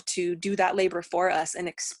people, to do that labor for us and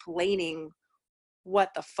explaining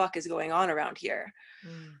what the fuck is going on around here.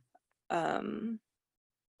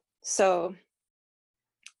 So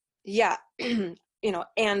yeah,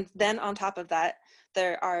 and then on top of that,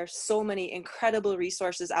 there are so many incredible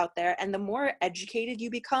resources out there, and the more educated you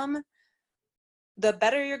become, the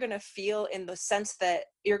better you're going to feel, in the sense that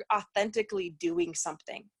you're authentically doing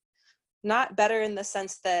something. Not better in the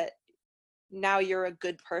sense that now you're a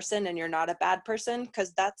good person and you're not a bad person,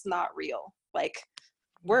 because that's not real. Like,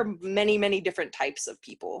 we're many, many different types of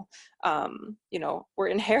people. We're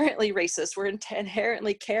inherently racist. We're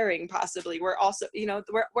inherently caring, possibly. We're also,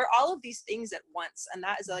 we're all of these things at once. And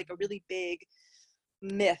that is like a really big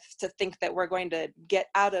myth, to think that we're going to get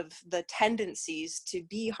out of the tendencies to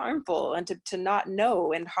be harmful and to not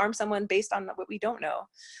know and harm someone based on what we don't know.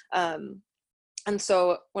 And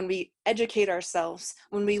so when we educate ourselves,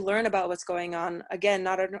 when we learn about what's going on, again,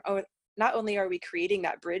 not only are we creating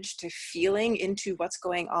that bridge to feeling into what's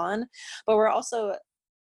going on, but we're also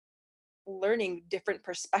learning different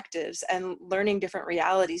perspectives and learning different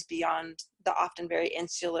realities beyond the often very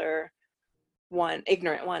insular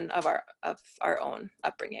ignorant one of our own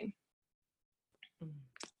upbringing.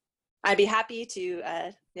 I'd be happy to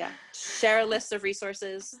share a list of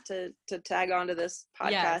resources to tag onto this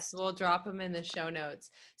podcast. Yes, we'll drop them in the show notes.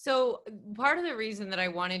 So part of the reason that I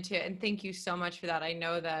wanted to, and thank you so much for that. I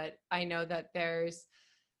know that there's,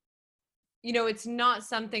 it's not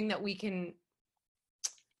something that we can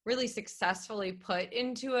really successfully put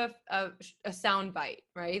into a sound bite,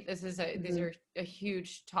 right? These are a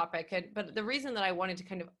huge topic. But the reason that I wanted to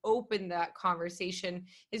kind of open that conversation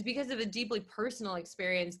is because of the deeply personal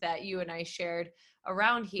experience that you and I shared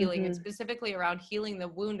around healing, and specifically around healing the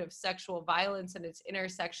wound of sexual violence and its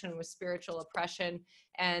intersection with spiritual oppression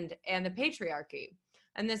and the patriarchy.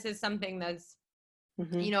 And this is something that's,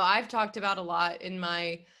 I've talked about a lot in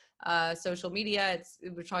my social media.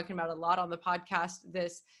 We're talking about a lot on the podcast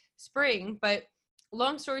this spring, but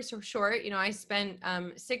long story short, I spent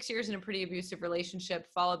 6 years in a pretty abusive relationship,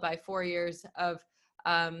 followed by 4 years of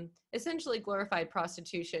essentially glorified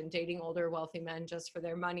prostitution, dating older wealthy men just for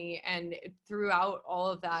their money. And throughout all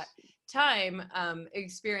of that time,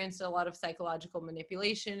 experienced a lot of psychological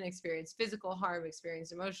manipulation, experienced physical harm,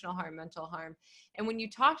 experienced emotional harm, mental harm. And when you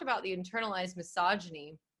talked about the internalized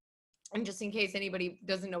misogyny, and just in case anybody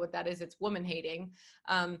doesn't know what that is, it's woman hating.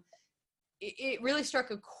 It really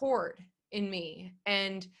struck a chord in me.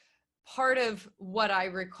 And part of what I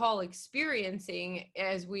recall experiencing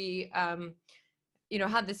as we,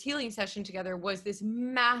 had this healing session together was this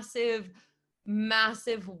massive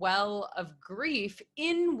well of grief,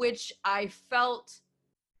 in which I felt,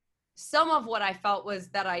 some of what I felt was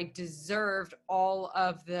that I deserved all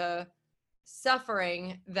of the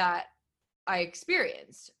suffering that I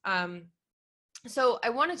experienced. So I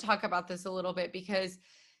want to talk about this a little bit because,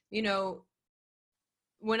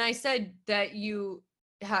 when I said that you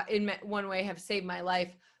in one way have saved my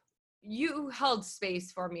life, you held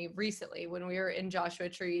space for me recently when we were in Joshua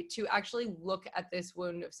Tree to actually look at this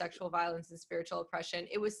wound of sexual violence and spiritual oppression.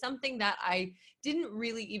 It was something that I didn't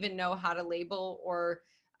really even know how to label or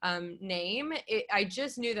name. I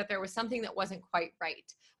just knew that there was something that wasn't quite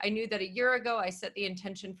right. I knew that a year ago I set the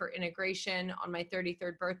intention for integration on my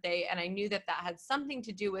 33rd birthday, and I knew that that had something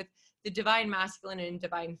to do with the divine masculine and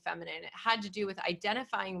divine feminine. It had to do with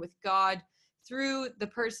identifying with God through the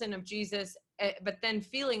person of Jesus, but then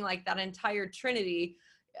feeling like that entire Trinity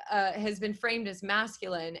has been framed as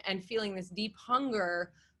masculine, and feeling this deep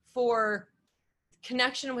hunger for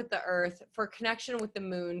connection with the earth, for connection with the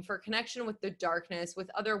moon, for connection with the darkness, with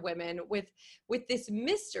other women, with this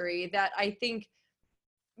mystery that I think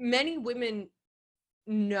many women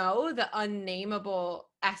know the unnameable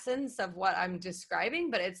essence of what I'm describing,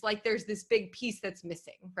 but it's like there's this big piece that's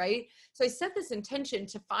missing, right? So I set this intention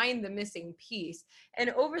to find the missing piece. And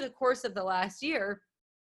over the course of the last year,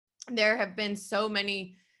 there have been so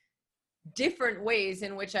many different ways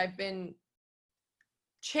in which I've been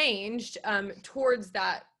changed towards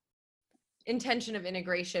that intention of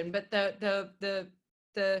integration. But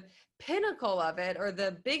the pinnacle of it, or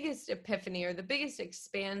the biggest epiphany, or the biggest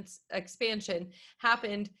expansion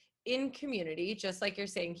happened in community. Just like you're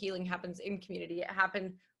saying, healing happens in community. It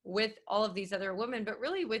happened with all of these other women, but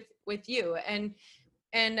really with you. And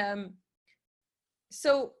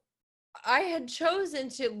so I had chosen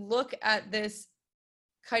to look at this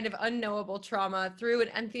kind of unknowable trauma through an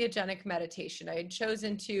entheogenic meditation. I had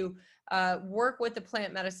chosen to work with the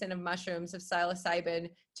plant medicine of mushrooms, of psilocybin,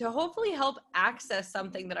 to hopefully help access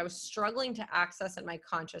something that I was struggling to access in my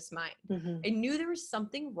conscious mind. Mm-hmm. I knew there was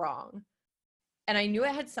something wrong, and I knew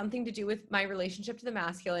it had something to do with my relationship to the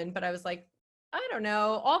masculine, but I was like, I don't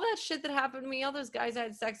know, all that shit that happened to me, all those guys I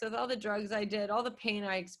had sex with, all the drugs I did, all the pain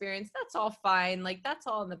I experienced, that's all fine. Like, that's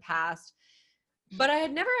all in the past. But I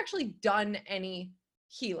had never actually done any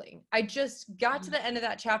healing. I just got to the end of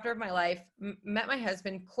that chapter of my life, met my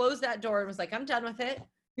husband, closed that door, and was like, I'm done with it.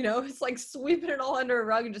 It's like sweeping it all under a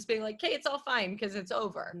rug and just being like, hey, it's all fine because it's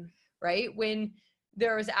over, right? When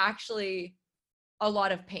there was actually a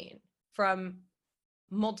lot of pain from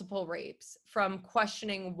multiple rapes, from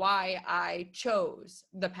questioning why I chose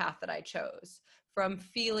the path that I chose, from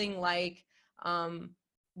feeling like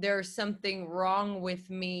there's something wrong with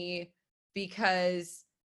me because,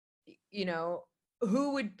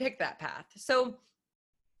 who would pick that path? So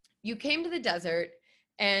you came to the desert,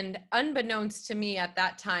 and unbeknownst to me at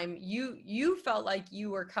that time, you felt like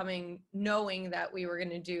you were coming knowing that we were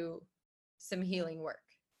going to do some healing work.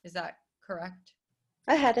 Is that correct?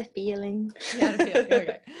 I had a feeling. You had a feeling.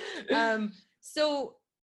 Okay. So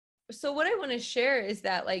what I want to share is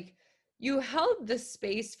that, like, you held the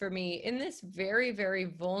space for me in this very, very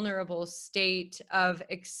vulnerable state of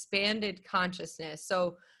expanded consciousness.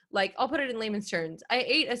 So, like, I'll put it in layman's terms. I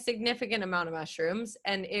ate a significant amount of mushrooms,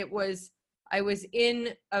 and I was in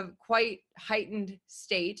a quite heightened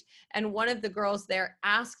state. And one of the girls there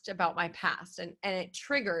asked about my past, and it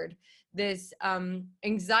triggered this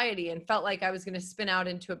anxiety, and felt like I was going to spin out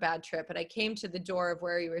into a bad trip. And I came to the door of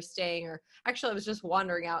where you were staying, or actually I was just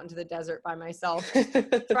wandering out into the desert by myself,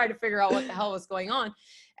 trying to figure out what the hell was going on.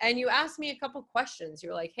 And you asked me a couple questions. You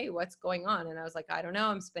were like, hey, what's going on? And I was like, I don't know.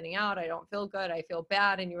 I'm spinning out. I don't feel good. I feel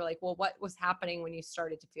bad. And you were like, well, what was happening when you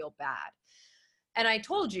started to feel bad? And I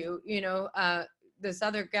told you, this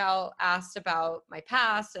other gal asked about my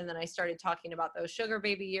past, and then I started talking about those sugar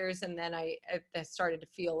baby years, and then I started to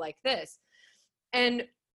feel like this. And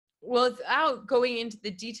without going into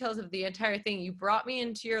the details of the entire thing, you brought me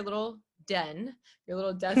into your little den, your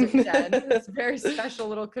little desert den, this very special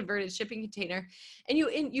little converted shipping container, and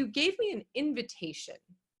you gave me an invitation.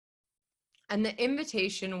 And the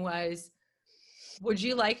invitation was, would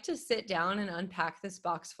you like to sit down and unpack this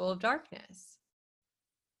box full of darkness?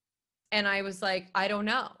 And I was like, I don't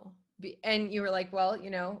know. And you were like, well,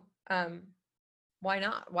 why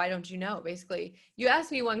not? Why don't you know? Basically, you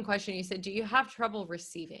asked me one question. You said, do you have trouble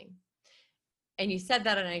receiving? And you said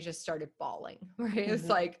that, and I just started bawling, right? It was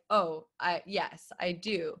like, oh, yes, I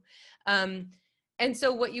do. And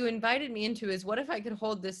so what you invited me into is, what if I could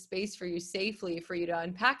hold this space for you safely, for you to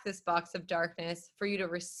unpack this box of darkness, for you to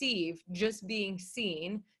receive just being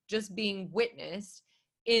seen, just being witnessed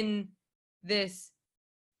in this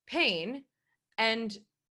pain, and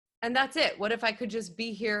that's it. What if I could just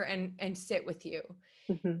be here and sit with you?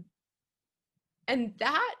 And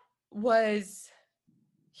that was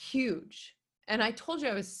huge. And I told you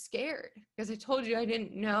I was scared, because I told you I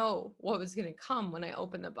didn't know what was going to come when I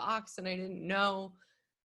opened the box, and I didn't know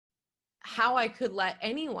how I could let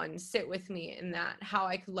anyone sit with me in that, how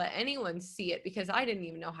I could let anyone see it, because I didn't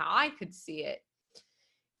even know how I could see it.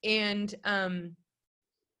 And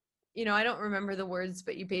I don't remember the words,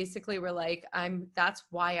 but you basically were like, that's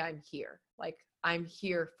why I'm here. Like, I'm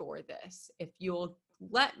here for this. If you'll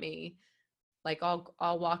let me, like, I'll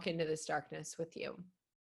walk into this darkness with you.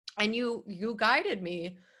 And you guided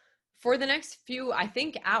me for the next few, I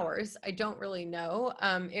think, hours. I don't really know.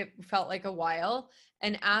 It felt like a while,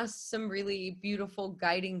 and asked some really beautiful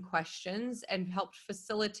guiding questions and helped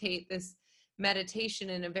facilitate this meditation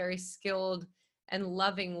in a very skilled and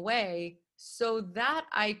loving way, so that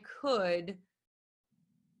I could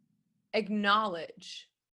acknowledge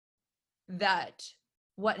that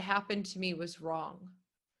what happened to me was wrong,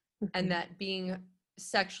 and that being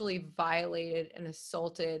sexually violated and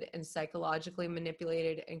assaulted and psychologically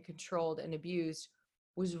manipulated and controlled and abused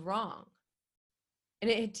was wrong. And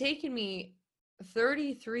it had taken me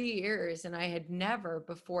 33 years, and I had never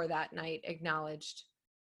before that night acknowledged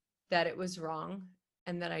that it was wrong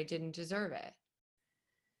and that I didn't deserve it.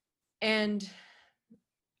 And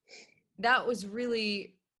that was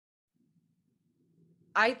really,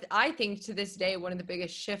 I think to this day, one of the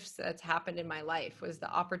biggest shifts that's happened in my life was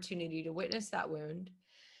the opportunity to witness that wound,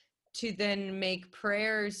 to then make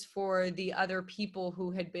prayers for the other people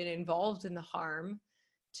who had been involved in the harm,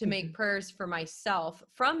 to make prayers for myself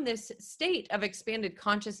from this state of expanded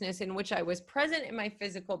consciousness in which I was present in my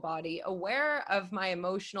physical body, aware of my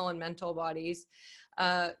emotional and mental bodies,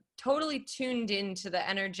 totally tuned into the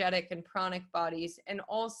energetic and pranic bodies, and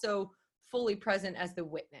also fully present as the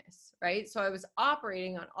witness, right? So I was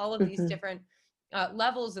operating on all of these different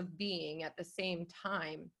levels of being at the same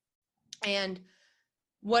time. And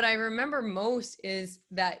what I remember most is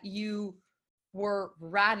that you were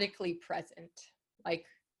radically present, like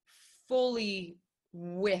fully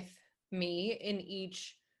with me in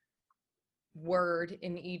each word,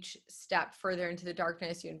 in each step further into the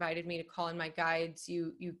darkness. You invited me to call in my guides.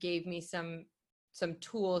 You gave me some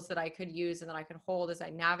tools that I could use and that I could hold as I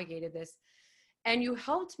navigated this. And you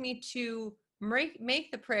helped me to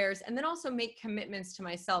make the prayers, and then also make commitments to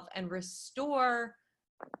myself and restore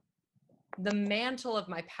the mantle of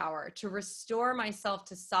my power, to restore myself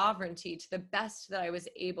to sovereignty to the best that I was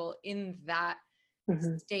able in that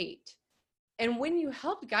state. And when you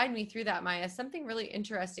helped guide me through that, Maya, something really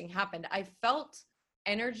interesting happened. I felt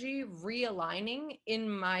energy realigning in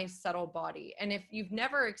my subtle body. And if you've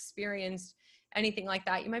never experienced anything like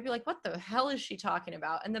that, you might be like, what the hell is she talking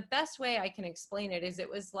about? And the best way I can explain it is, it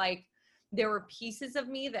was like there were pieces of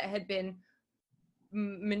me that had been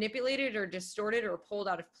manipulated or distorted or pulled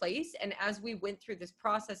out of place. And as we went through this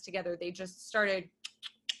process together, they just started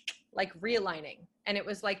like realigning. And it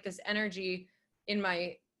was like this energy in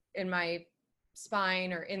my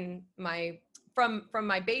spine, or in my, from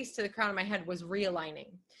my base to the crown of my head, was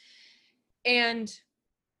realigning. And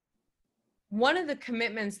one of the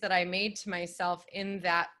commitments that I made to myself in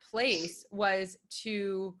that place was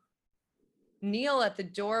to kneel at the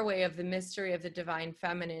doorway of the mystery of the divine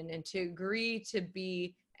feminine, and to agree to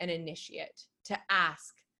be an initiate, to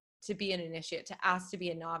ask to be an initiate, to ask to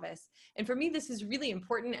be a novice. And for me, this is really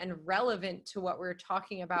important and relevant to what we're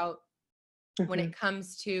talking about when it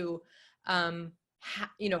comes to,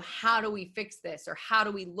 how do we fix this? Or how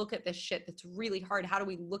do we look at this shit that's really hard? How do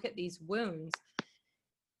we look at these wounds?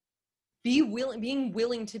 Being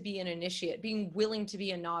willing to be an initiate, being willing to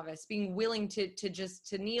be a novice, being willing to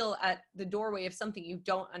kneel at the doorway of something you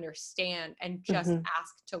don't understand, and just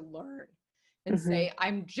ask to learn, and say,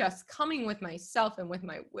 I'm just coming with myself and with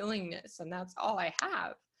my willingness, and that's all I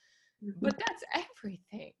have. But that's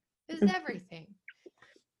everything. It's everything.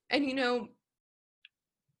 And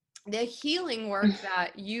the healing work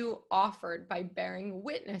that you offered by bearing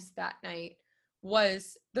witness that night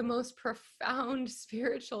was the most profound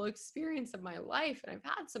spiritual experience of my life. And I've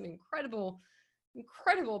had some incredible,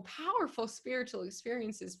 powerful spiritual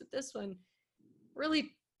experiences, but this one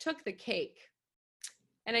really took the cake.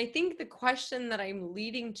 And I think the question that I'm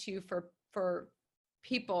leading to for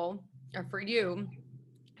people, or for you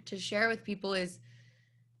to share with people, is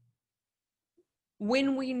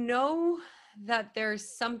when we know that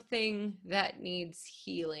there's something that needs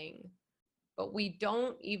healing, but we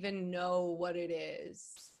don't even know what it is.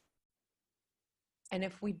 And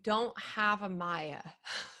if we don't have a Maya,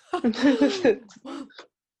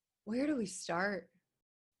 where do we start?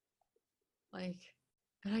 Like,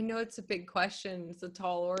 and I know it's a big question, it's a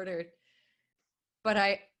tall order,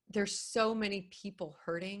 but there's so many people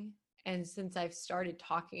hurting. And since I've started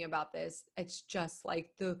talking about this, it's just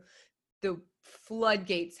like the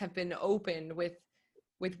floodgates have been opened with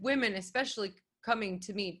women, especially coming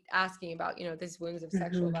to me asking about, these wounds of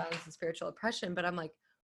sexual violence and spiritual oppression. But I'm like,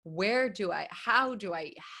 how do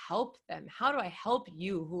I help them? How do I help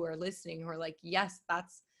you who are listening, who are like, yes,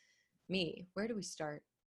 that's me? Where do we start?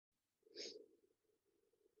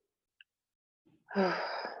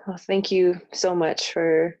 Well, thank you so much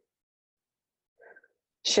for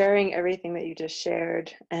sharing everything that you just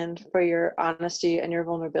shared, and for your honesty and your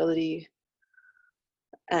vulnerability,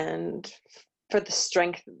 and for the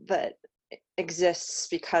strength that exists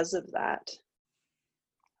because of that.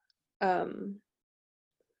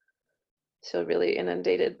 So really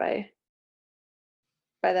inundated by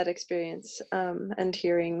that experience, and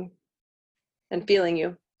hearing and feeling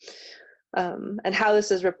you, and how this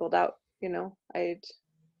has rippled out,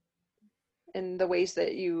 in the ways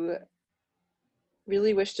that you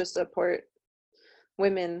really wish to support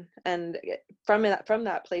women, and from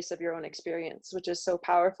that place of your own experience, which is so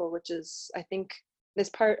powerful, which is, I think, this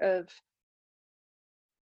part of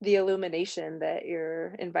the illumination that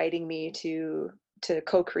you're inviting me to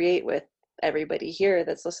co-create with everybody here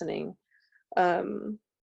that's listening. We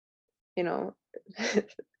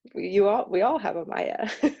all have a Maya.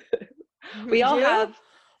 We all have.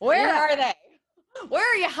 Where are they?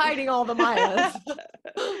 Where are you hiding all the Mayas?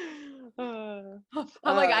 I'm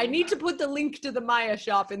like, I need to put the link to the Maya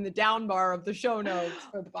shop in the down bar of the show notes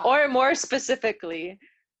for the podcast. Or more specifically,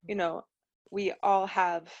 we all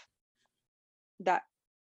have that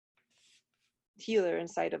healer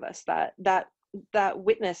inside of us, that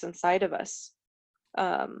witness inside of us.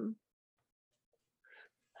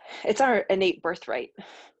 It's our innate birthright.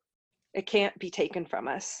 It can't be taken from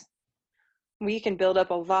us. We can build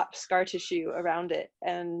up a lot of scar tissue around it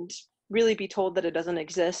and really be told that it doesn't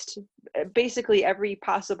exist. Basically, every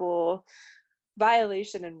possible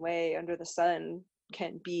violation and way under the sun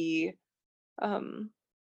can be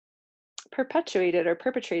perpetuated or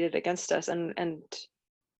perpetrated against us, and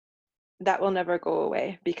that will never go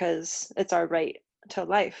away because it's our right to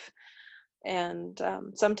life. And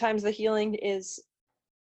sometimes the healing is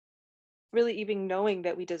really even knowing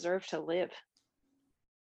that we deserve to live.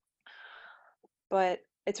 But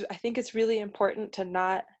I think it's really important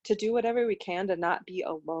to do whatever we can to not be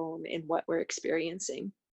alone in what we're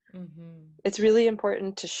experiencing. Mm-hmm. It's really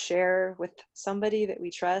important to share with somebody that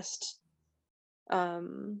we trust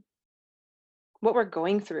what we're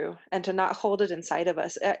going through, and to not hold it inside of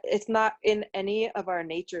us. It's not in any of our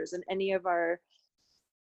natures, and any of our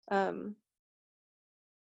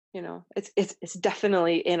it's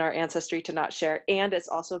definitely in our ancestry to not share, and it's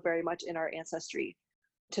also very much in our ancestry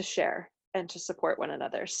to share and to support one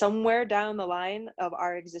another. Somewhere down the line of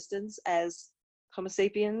our existence as Homo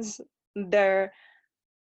sapiens, we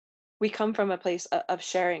come from a place of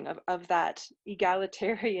sharing, of that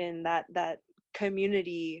egalitarian, that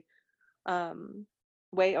community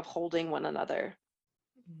way of holding one another.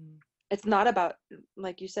 Mm-hmm. It's not about,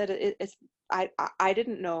 like you said, it's I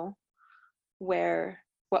didn't know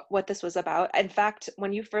what this was about. In fact,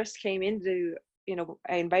 when you first came into,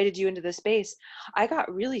 I invited you into the space, I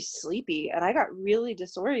got really sleepy and I got really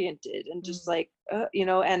disoriented and just like,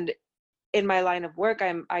 and in my line of work,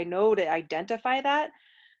 I know to identify that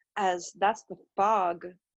as that's the fog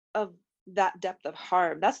of that depth of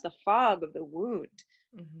harm. That's the fog of the wound.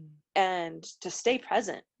 Mm-hmm. And to stay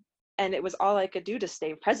present. And it was all I could do to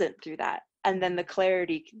stay present through that. And then the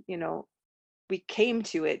clarity, we came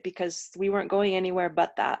to it because we weren't going anywhere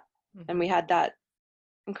but that. Mm-hmm. And we had that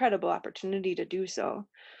incredible opportunity to do so.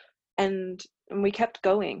 And we kept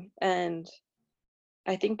going. And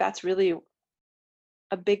I think that's really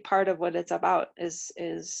a big part of what it's about, is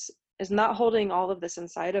not holding all of this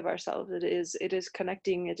inside of ourselves. It is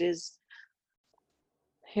connecting. It is,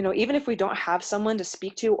 even if we don't have someone to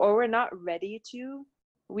speak to, or we're not ready to,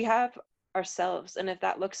 we have ourselves. And if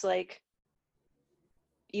that looks like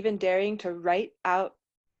even daring to write out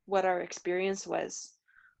what our experience was,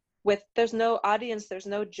 there's no audience, there's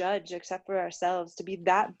no judge except for ourselves, to be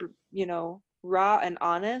that, raw and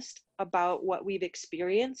honest about what we've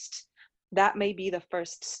experienced, that may be the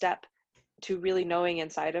first step to really knowing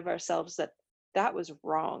inside of ourselves that that was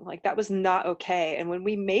wrong, like that was not okay. And when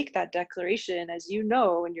we make that declaration, as you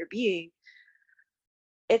know, in your being,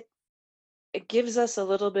 it gives us a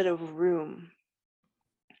little bit of room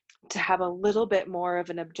to have a little bit more of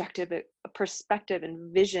an objective perspective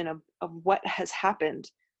and vision of what has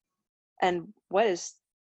happened and what is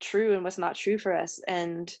true and what's not true for us.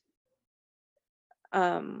 And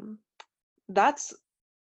that's,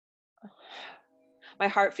 my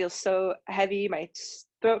heart feels so heavy, my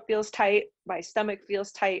throat feels tight, my stomach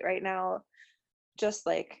feels tight right now, just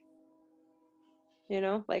like,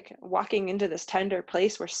 like walking into this tender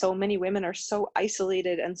place where so many women are so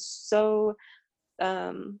isolated and so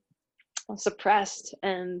suppressed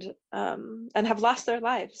and have lost their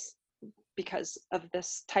lives because of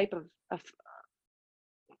this type of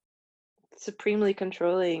supremely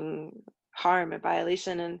controlling harm and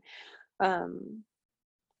violation. And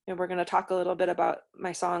we're going to talk a little bit about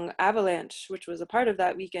my song Avalanche, which was a part of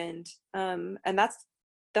that weekend. And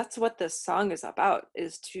that's what this song is about,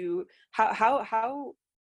 is to how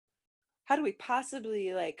do we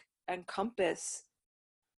possibly like encompass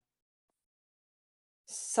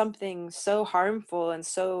something so harmful and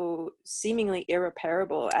so seemingly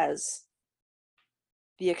irreparable as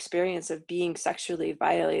the experience of being sexually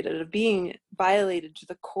violated, of being violated to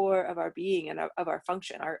the core of our being and of our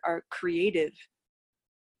function, our creative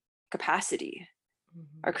capacity,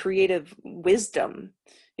 our creative wisdom,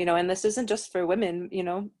 and this isn't just for women,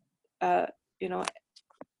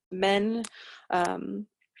 men,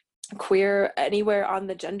 queer, anywhere on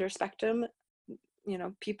the gender spectrum,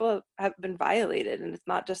 people have been violated. And it's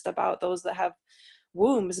not just about those that have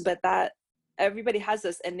wombs, but that everybody has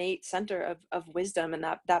this innate center of wisdom, and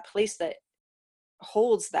that place that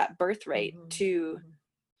holds that birthright to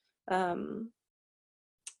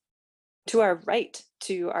our right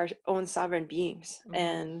to our own sovereign beings.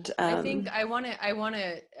 And I think I want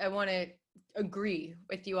to agree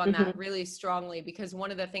with you on that really strongly, because one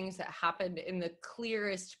of the things that happened in the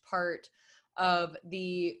clearest part of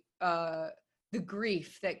the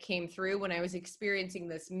grief that came through when I was experiencing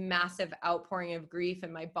this massive outpouring of grief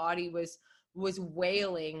and my body was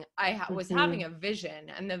wailing, I was having a vision,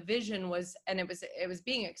 and the vision was, and it was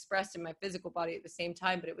being expressed in my physical body at the same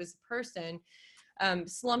time, but it was a person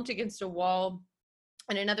slumped against a wall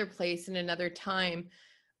in another place in another time.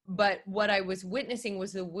 But what I was witnessing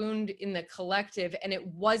was the wound in the collective, and it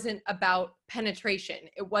wasn't about penetration.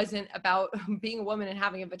 It wasn't about being a woman and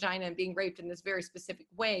having a vagina and being raped in this very specific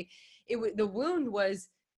way. The wound was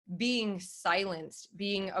being silenced,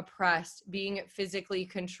 being oppressed, being physically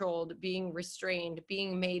controlled, being restrained,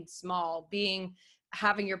 being made small,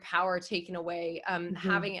 having your power taken away,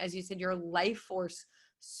 having, as you said, your life force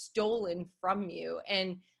stolen from you.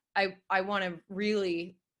 And I want to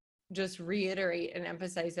really just reiterate and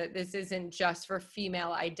emphasize that this isn't just for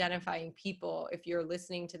female identifying people. If you're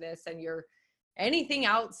listening to this and you're anything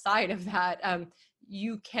outside of that,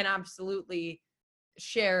 you can absolutely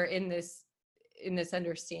share in this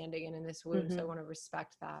understanding and in this wound. So I want to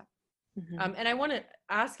respect that. And I want to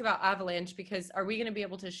ask about Avalanche, because are we going to be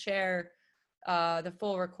able to share the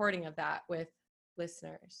full recording of that with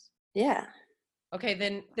listeners? Yeah. Okay,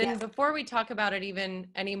 then before we talk about it even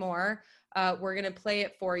anymore, we're going to play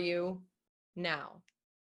it for you now.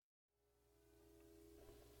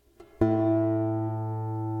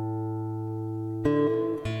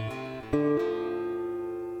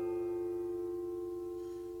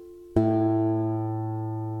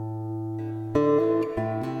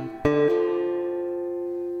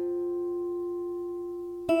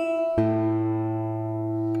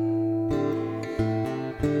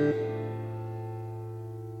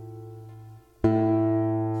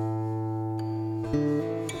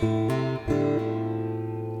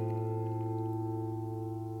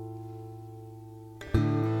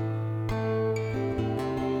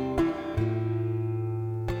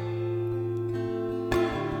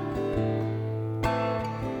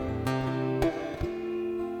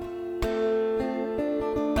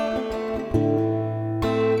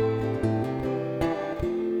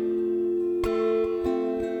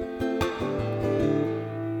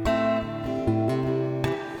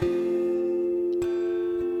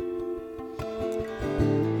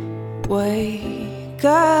 Wake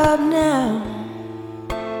up now,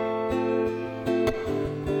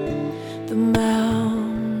 the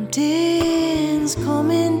mountain's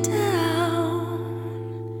coming down.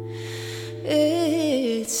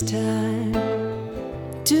 It's time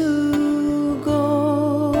to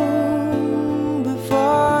go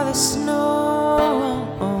before the snow.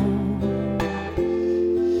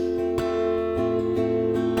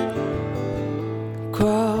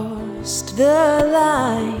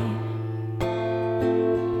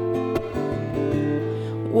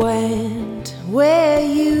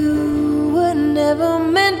 we're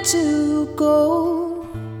meant to go.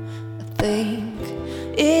 I think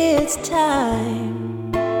it's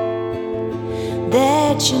time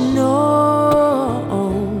that you know.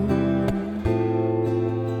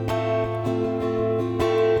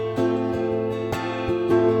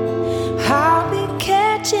 I'll be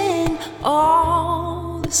catching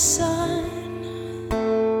all the sun.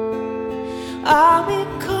 I'll be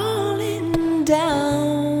calling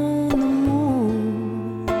down the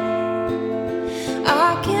moon.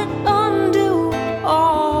 I can't undo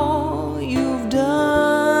all you've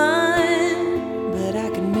done, but I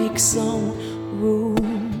can make some room.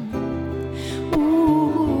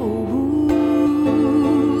 Ooh,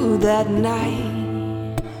 that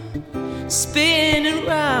night spinning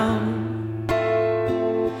round,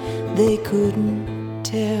 they couldn't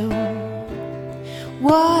tell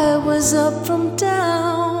what was up from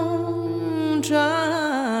down,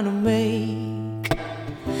 trying to make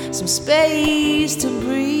some space to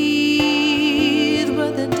breathe,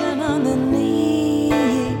 but they're down on their knees.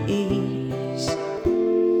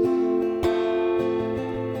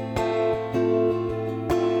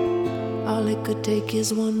 All it could take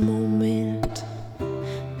is one moment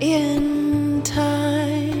in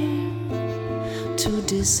time to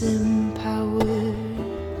disempower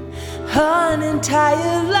an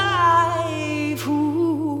entire life.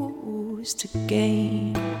 Who's to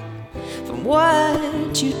gain from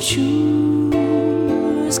what you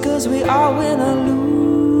choose? 'Cause we all win or lose.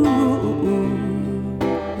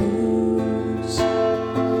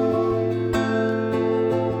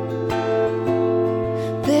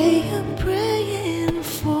 They are praying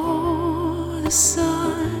for the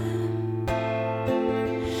sun,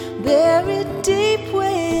 buried deep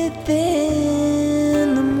within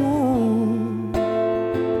the moon,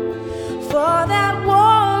 for that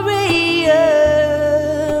warrior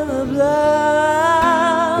of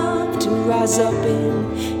love to rise up in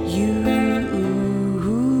you.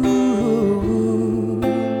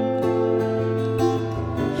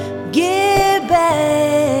 Give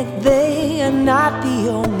back, they are not the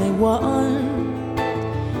only one.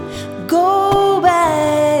 Go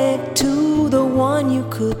back to the one you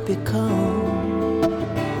could become.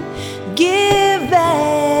 Give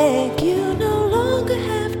back, you no longer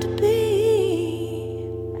have to be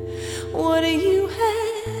what you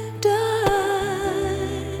have done.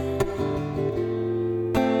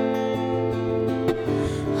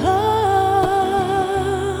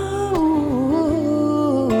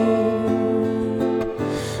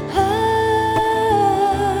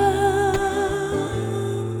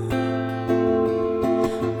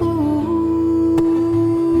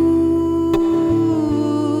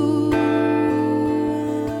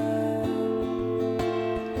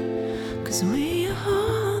 Cause we are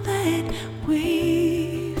all that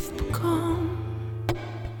we've become,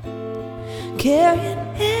 carrying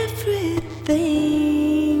everything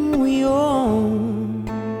we own,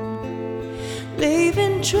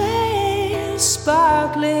 leaving trails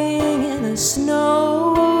sparkling in the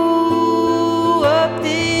snow up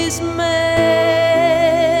this mountain.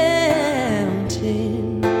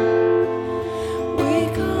 We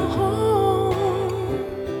go home.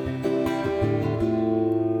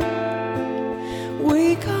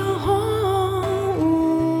 We go home.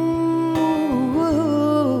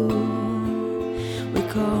 We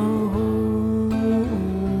go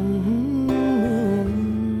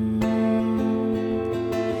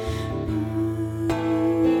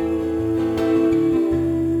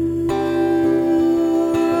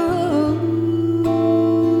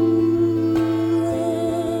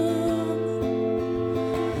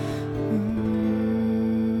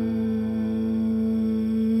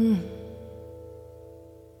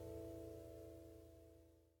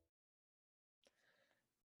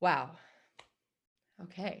Wow.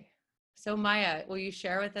 Okay. So Maya, will you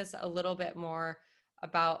share with us a little bit more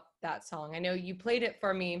about that song? I know you played it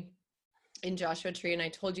for me in Joshua Tree, and I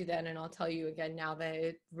told you then, and I'll tell you again now, that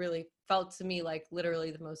it really felt to me like literally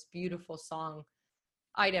the most beautiful song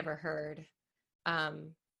I'd ever heard.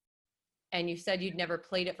 And you said you'd never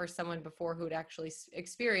played it for someone before who had actually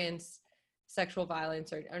experienced sexual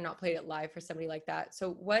violence, or not played it live for somebody like that. So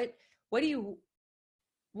what do you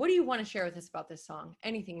want to share with us about this song?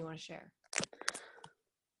 Anything you want to share?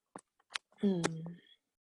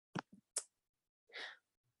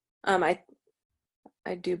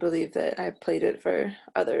 I do believe that I've played it for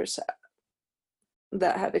others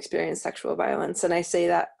that have experienced sexual violence, and I say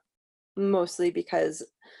that mostly because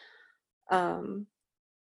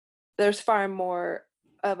there's far more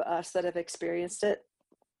of us that have experienced it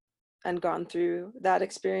and gone through that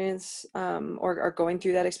experience, or are going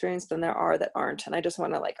through that experience, than there are that aren't. And I just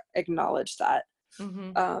want to acknowledge that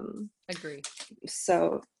Agree.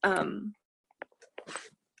 So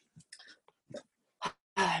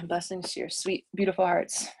blessings to your sweet, beautiful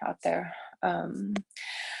hearts out there.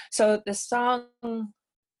 So the song,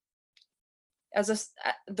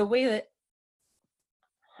 the way that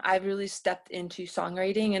I've really stepped into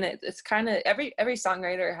songwriting, and it's kind of every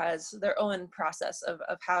songwriter has their own process of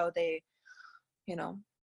how they, you know,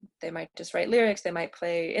 they might just write lyrics, they might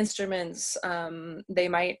play instruments, they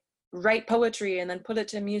might write poetry and then put it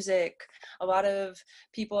to music. A lot of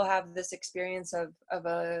people have this experience of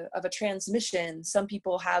a transmission. Some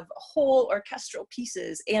people have whole orchestral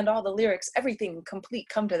pieces and all the lyrics, everything complete,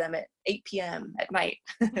 come to them at 8 p.m. at night.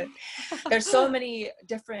 There's so many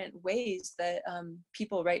different ways that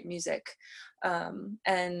people write music,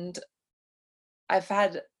 and I've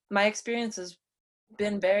had, my experience has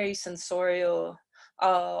been very sensorial.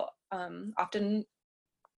 I'll often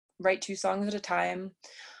write 2 songs at a time,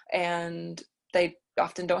 and they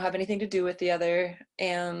often don't have anything to do with the other,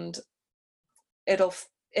 and it'll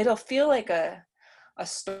feel like a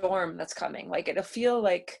storm that's coming. Like it'll feel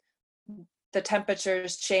like the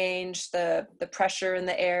temperatures change, the pressure in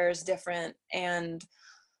the air is different, and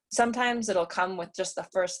sometimes it'll come with just the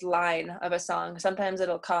first line of a song. Sometimes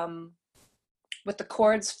it'll come with the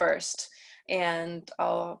chords first, and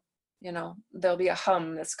there'll be a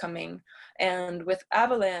hum that's coming. And with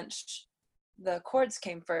Avalanche, the chords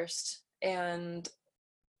came first, and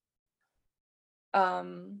I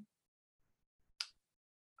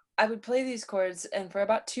would play these chords, and for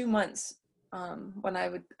about 2 months, when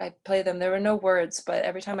I'd play them, there were no words, but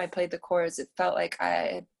every time I played the chords, it felt like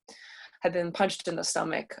I had been punched in the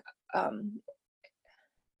stomach.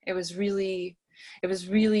 It was really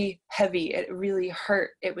heavy. It really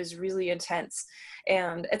hurt. It was really intense.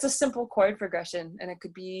 And it's a simple chord progression, and it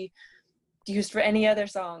could be used for any other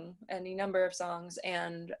song, any number of songs.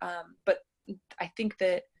 And but I think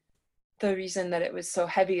that the reason that it was so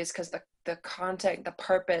heavy is because the content, the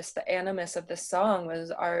purpose, the animus of the song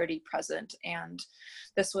was already present. And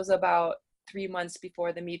this was about 3 months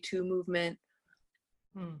before the Me Too movement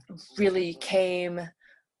really came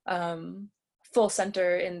full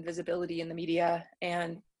center in visibility in the media,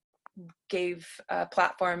 and gave a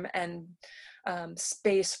platform and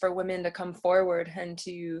space for women to come forward, and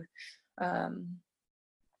to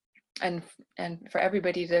and for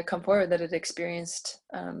everybody to come forward that had experienced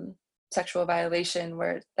sexual violation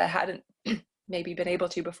where that hadn't maybe been able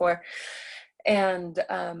to before. And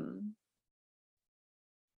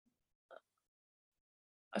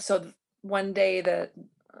so one day the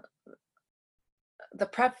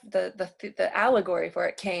allegory for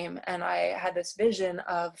it came, and I had this vision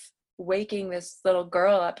of waking this little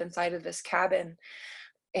girl up inside of this cabin,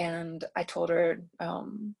 and I told her,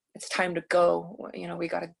 it's time to go. We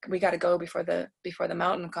gotta go before the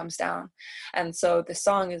mountain comes down. And so the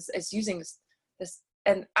song is using this.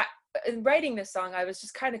 And in writing this song, I was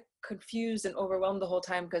just kind of confused and overwhelmed the whole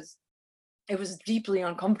time, because it was deeply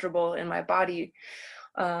uncomfortable in my body.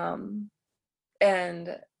 And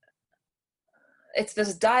it's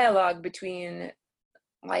this dialogue between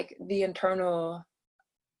like the internal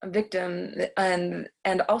victim and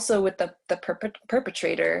also with the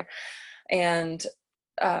perpetrator. And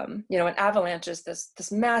an avalanche is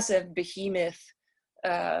this massive behemoth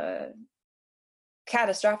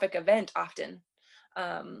catastrophic event often,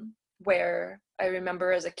 where I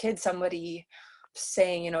remember as a kid somebody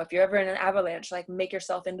saying, if you're ever in an avalanche, like make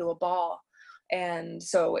yourself into a ball. And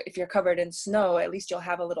so if you're covered in snow, at least you'll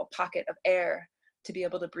have a little pocket of air to be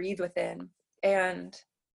able to breathe within. And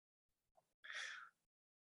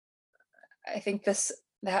I think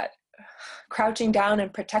that crouching down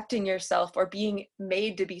and protecting yourself, or being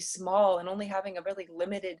made to be small and only having a really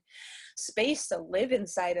limited space to live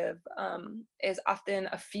inside of, is often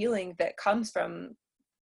a feeling that comes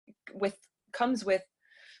with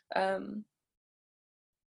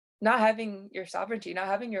not having your sovereignty, not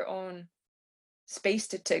having your own space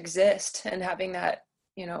to exist, and having that,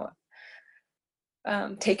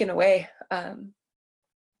 taken away.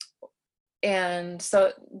 And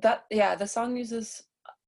so that, the song uses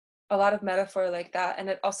a lot of metaphor like that. And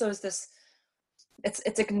it also is this,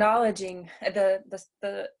 it's acknowledging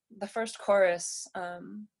the first chorus.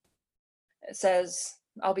 It says,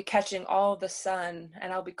 I'll be catching all the sun,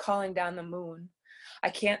 and I'll be calling down the moon. I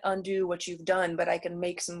can't undo what you've done, but I can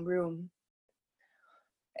make some room.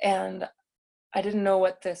 And I didn't know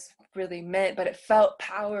what this really meant, but it felt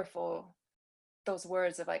powerful. Those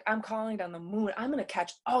words of like, I'm calling down the moon, I'm going to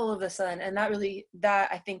catch all of the sun. And that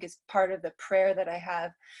I think is part of the prayer that I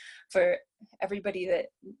have for everybody that,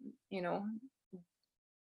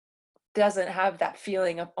 doesn't have that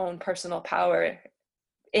feeling of own personal power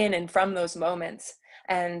in and from those moments,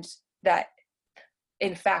 and that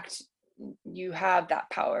in fact you have that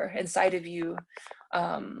power inside of you,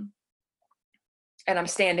 and I'm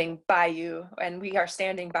standing by you, and we are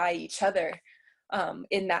standing by each other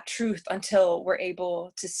in that truth until we're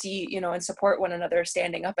able to see, you know, and support one another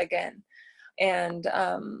standing up again. And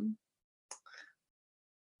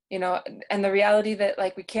you know, and the reality that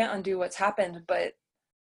like we can't undo what's happened, but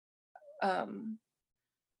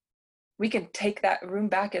we can take that room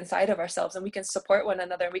back inside of ourselves, and we can support one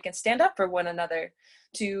another, and we can stand up for one another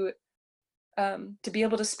to be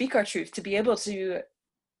able to speak our truth, to be able to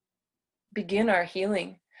begin our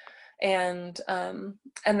healing. And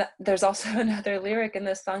there's also another lyric in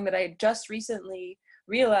this song that I just recently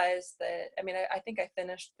realized that, I mean, I think I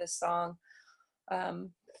finished this song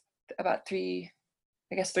about 3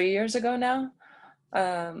 years ago now.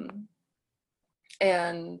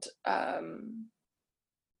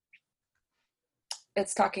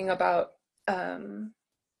 It's talking about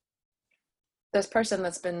this person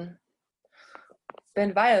that's been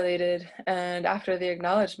violated, and after the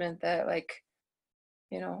acknowledgement that, like,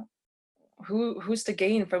 you know, who's to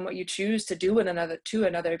gain from what you choose to do to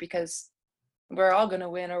another, because we're all going to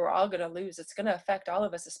win or we're all going to lose. It's going to affect all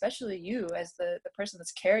of us, especially you as the person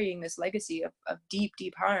that's carrying this legacy of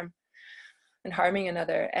deep harm and harming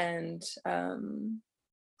another. And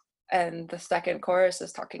the second chorus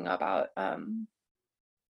is talking about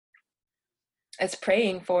it's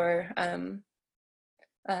praying for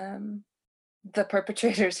the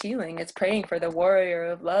perpetrator's healing. It's praying for the warrior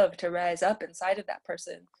of love to rise up inside of that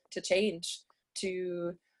person, to change,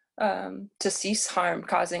 to cease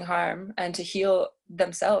causing harm, and to heal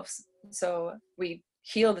themselves. So we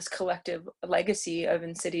heal this collective legacy of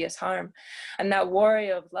insidious harm. And that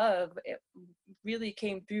warrior of love, it really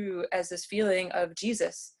came through as this feeling of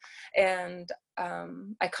Jesus. And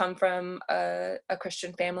I come from a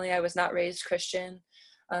Christian family. I was not raised Christian.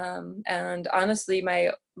 And honestly,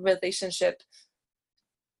 my relationship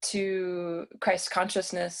to Christ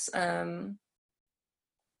consciousness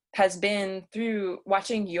has been through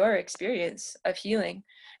watching your experience of healing.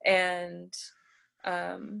 And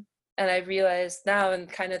I realized now,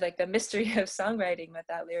 and kind of like the mystery of songwriting,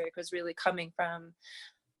 that lyric was really coming from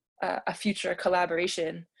a future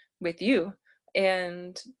collaboration with you.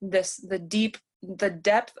 And the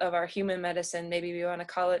depth of our human medicine, maybe we want to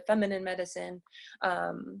call it feminine medicine,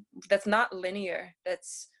 that's not linear.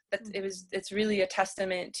 It's really a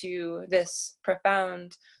testament to this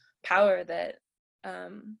profound power that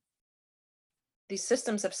these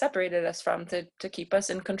systems have separated us from, to keep us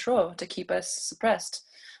in control, to keep us suppressed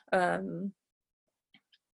for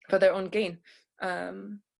their own gain.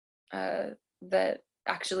 That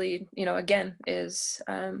actually, you know, again, is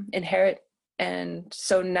inherent and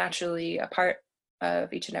so naturally a part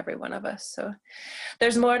of each and every one of us. So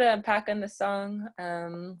there's more to unpack in the song.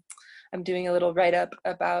 I'm doing a little write-up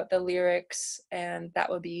about the lyrics, and that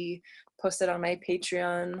will be posted on my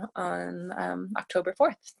Patreon on October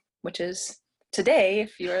 4th, which is today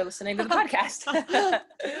if you are listening to the podcast.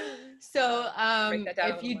 So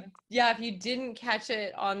if you didn't catch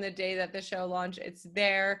it on the day that the show launched, it's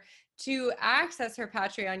there. To access her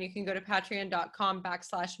Patreon, you can go to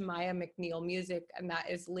patreon.com/Maya McNeil Music, and that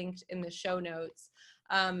is linked in the show notes.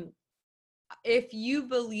 If you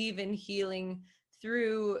believe in healing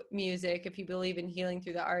through music, if you believe in healing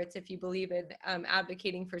through the arts, if you believe in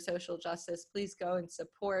advocating for social justice, please go and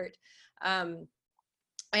support. And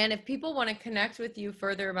if people want to connect with you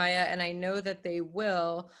further, Maya, and I know that they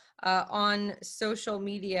will, on social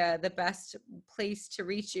media, the best place to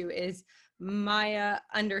reach you is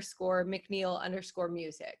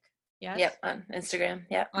Maya_McNeil_music. Yes? Yep, on Instagram.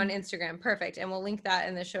 Yep. On Instagram. Perfect. And we'll link that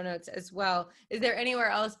in the show notes as well. Is there anywhere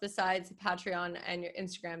else besides Patreon and your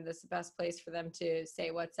Instagram that's the best place for them to say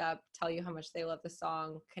what's up, tell you how much they love the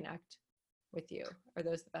song, connect with you? Are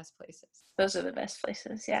those the best places? Those are the best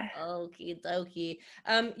places, yeah. Okie dokie.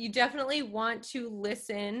 You definitely want to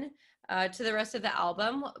listen to the rest of the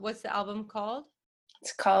album. What's the album called?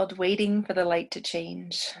 It's called Waiting for the Light to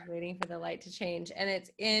Change. Waiting for the Light to Change. And it's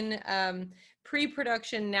in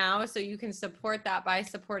pre-production now, so you can support that by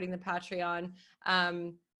supporting the Patreon.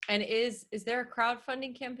 And is there a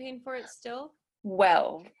crowdfunding campaign for it still?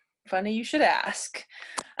 Well, funny you should ask.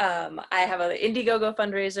 I have an Indiegogo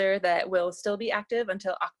fundraiser that will still be active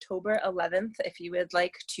until October 11th. If you would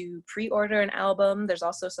like to pre-order an album, there's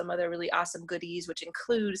also some other really awesome goodies, which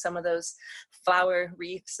include some of those flower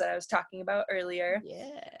wreaths that I was talking about earlier.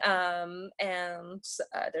 Yeah. And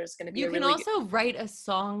there's going to be you can also write a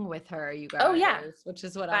song with her, you guys. Oh yeah, which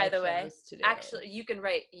is what by I the way chose to do. Actually, you can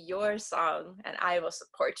write your song and I will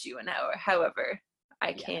support you in however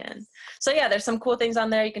I can. So yeah, there's some cool things on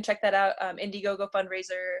there. You can check that out. Indiegogo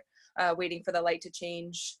fundraiser, Waiting for the Light to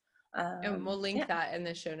Change. And we'll link that in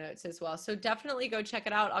the show notes as well. So definitely go check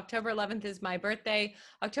it out. October 11th is my birthday.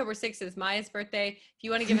 October 6th is Maya's birthday. If you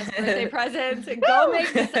want to give us birthday presents, go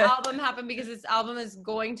make this album happen, because this album is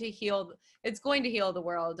going to heal. It's going to heal the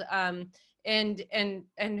world. And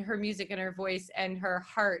her music and her voice and her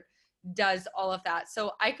heart does all of that.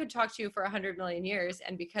 So I could talk to you for 100 million years,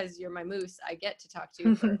 and because you're my moose, I get to talk to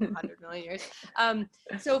you for 100 million years.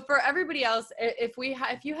 So for everybody else,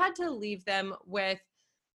 if you had to leave them with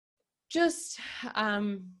just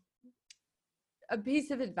a piece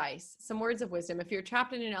of advice, some words of wisdom, if you're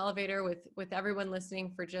trapped in an elevator with everyone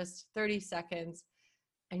listening for just 30 seconds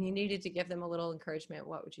and you needed to give them a little encouragement,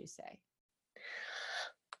 what would you say?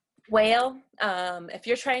 Well, if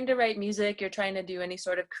you're trying to write music, you're trying to do any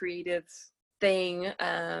sort of creative thing, if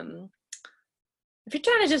you're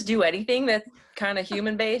trying to just do anything that's kind of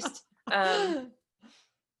human based,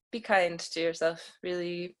 be kind to yourself,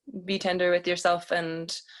 really be tender with yourself,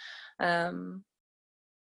 and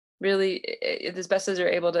really, as best as you're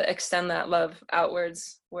able to extend that love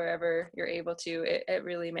outwards wherever you're able to. It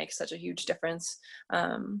really makes such a huge difference.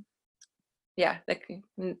 That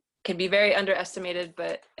can be very underestimated,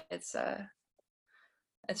 but it's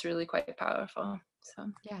really quite powerful.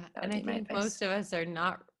 So yeah, and I think most of us are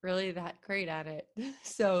not really that great at it.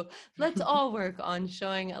 So let's all work on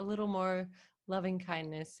showing a little more loving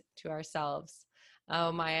kindness to ourselves.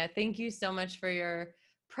 Oh, Maya, thank you so much for your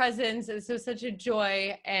presence. It's such a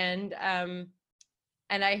joy, and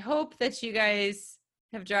I hope that you guys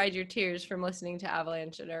have dried your tears from listening to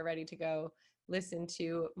Avalanche and are ready to go listen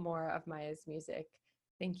to more of Maya's music.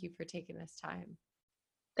 Thank you for taking this time.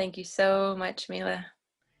 Thank you so much, Mila.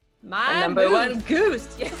 My number one goose.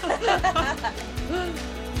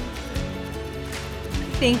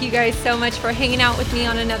 Thank you guys so much for hanging out with me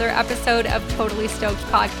on another episode of Totally Stoked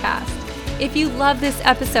Podcast. If you love this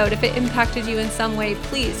episode, if it impacted you in some way,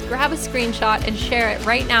 please grab a screenshot and share it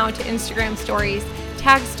right now to Instagram stories.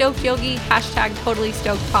 Tag Stoked Yogi, #Totally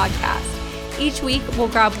Stoked Podcast. Each week, we'll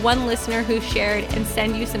grab one listener who shared and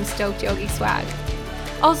send you some Stoked Yogi swag.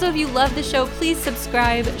 Also, if you love the show, please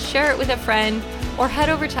subscribe, share it with a friend, or head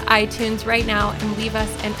over to iTunes right now and leave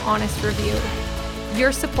us an honest review.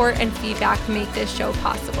 Your support and feedback make this show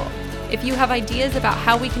possible. If you have ideas about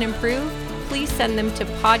how we can improve, please send them to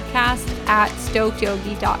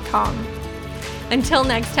podcast@stokedyogi.com. Until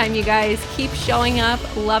next time, you guys, keep showing up,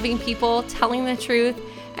 loving people, telling the truth,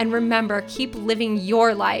 and remember, keep living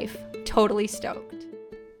your life totally stoked.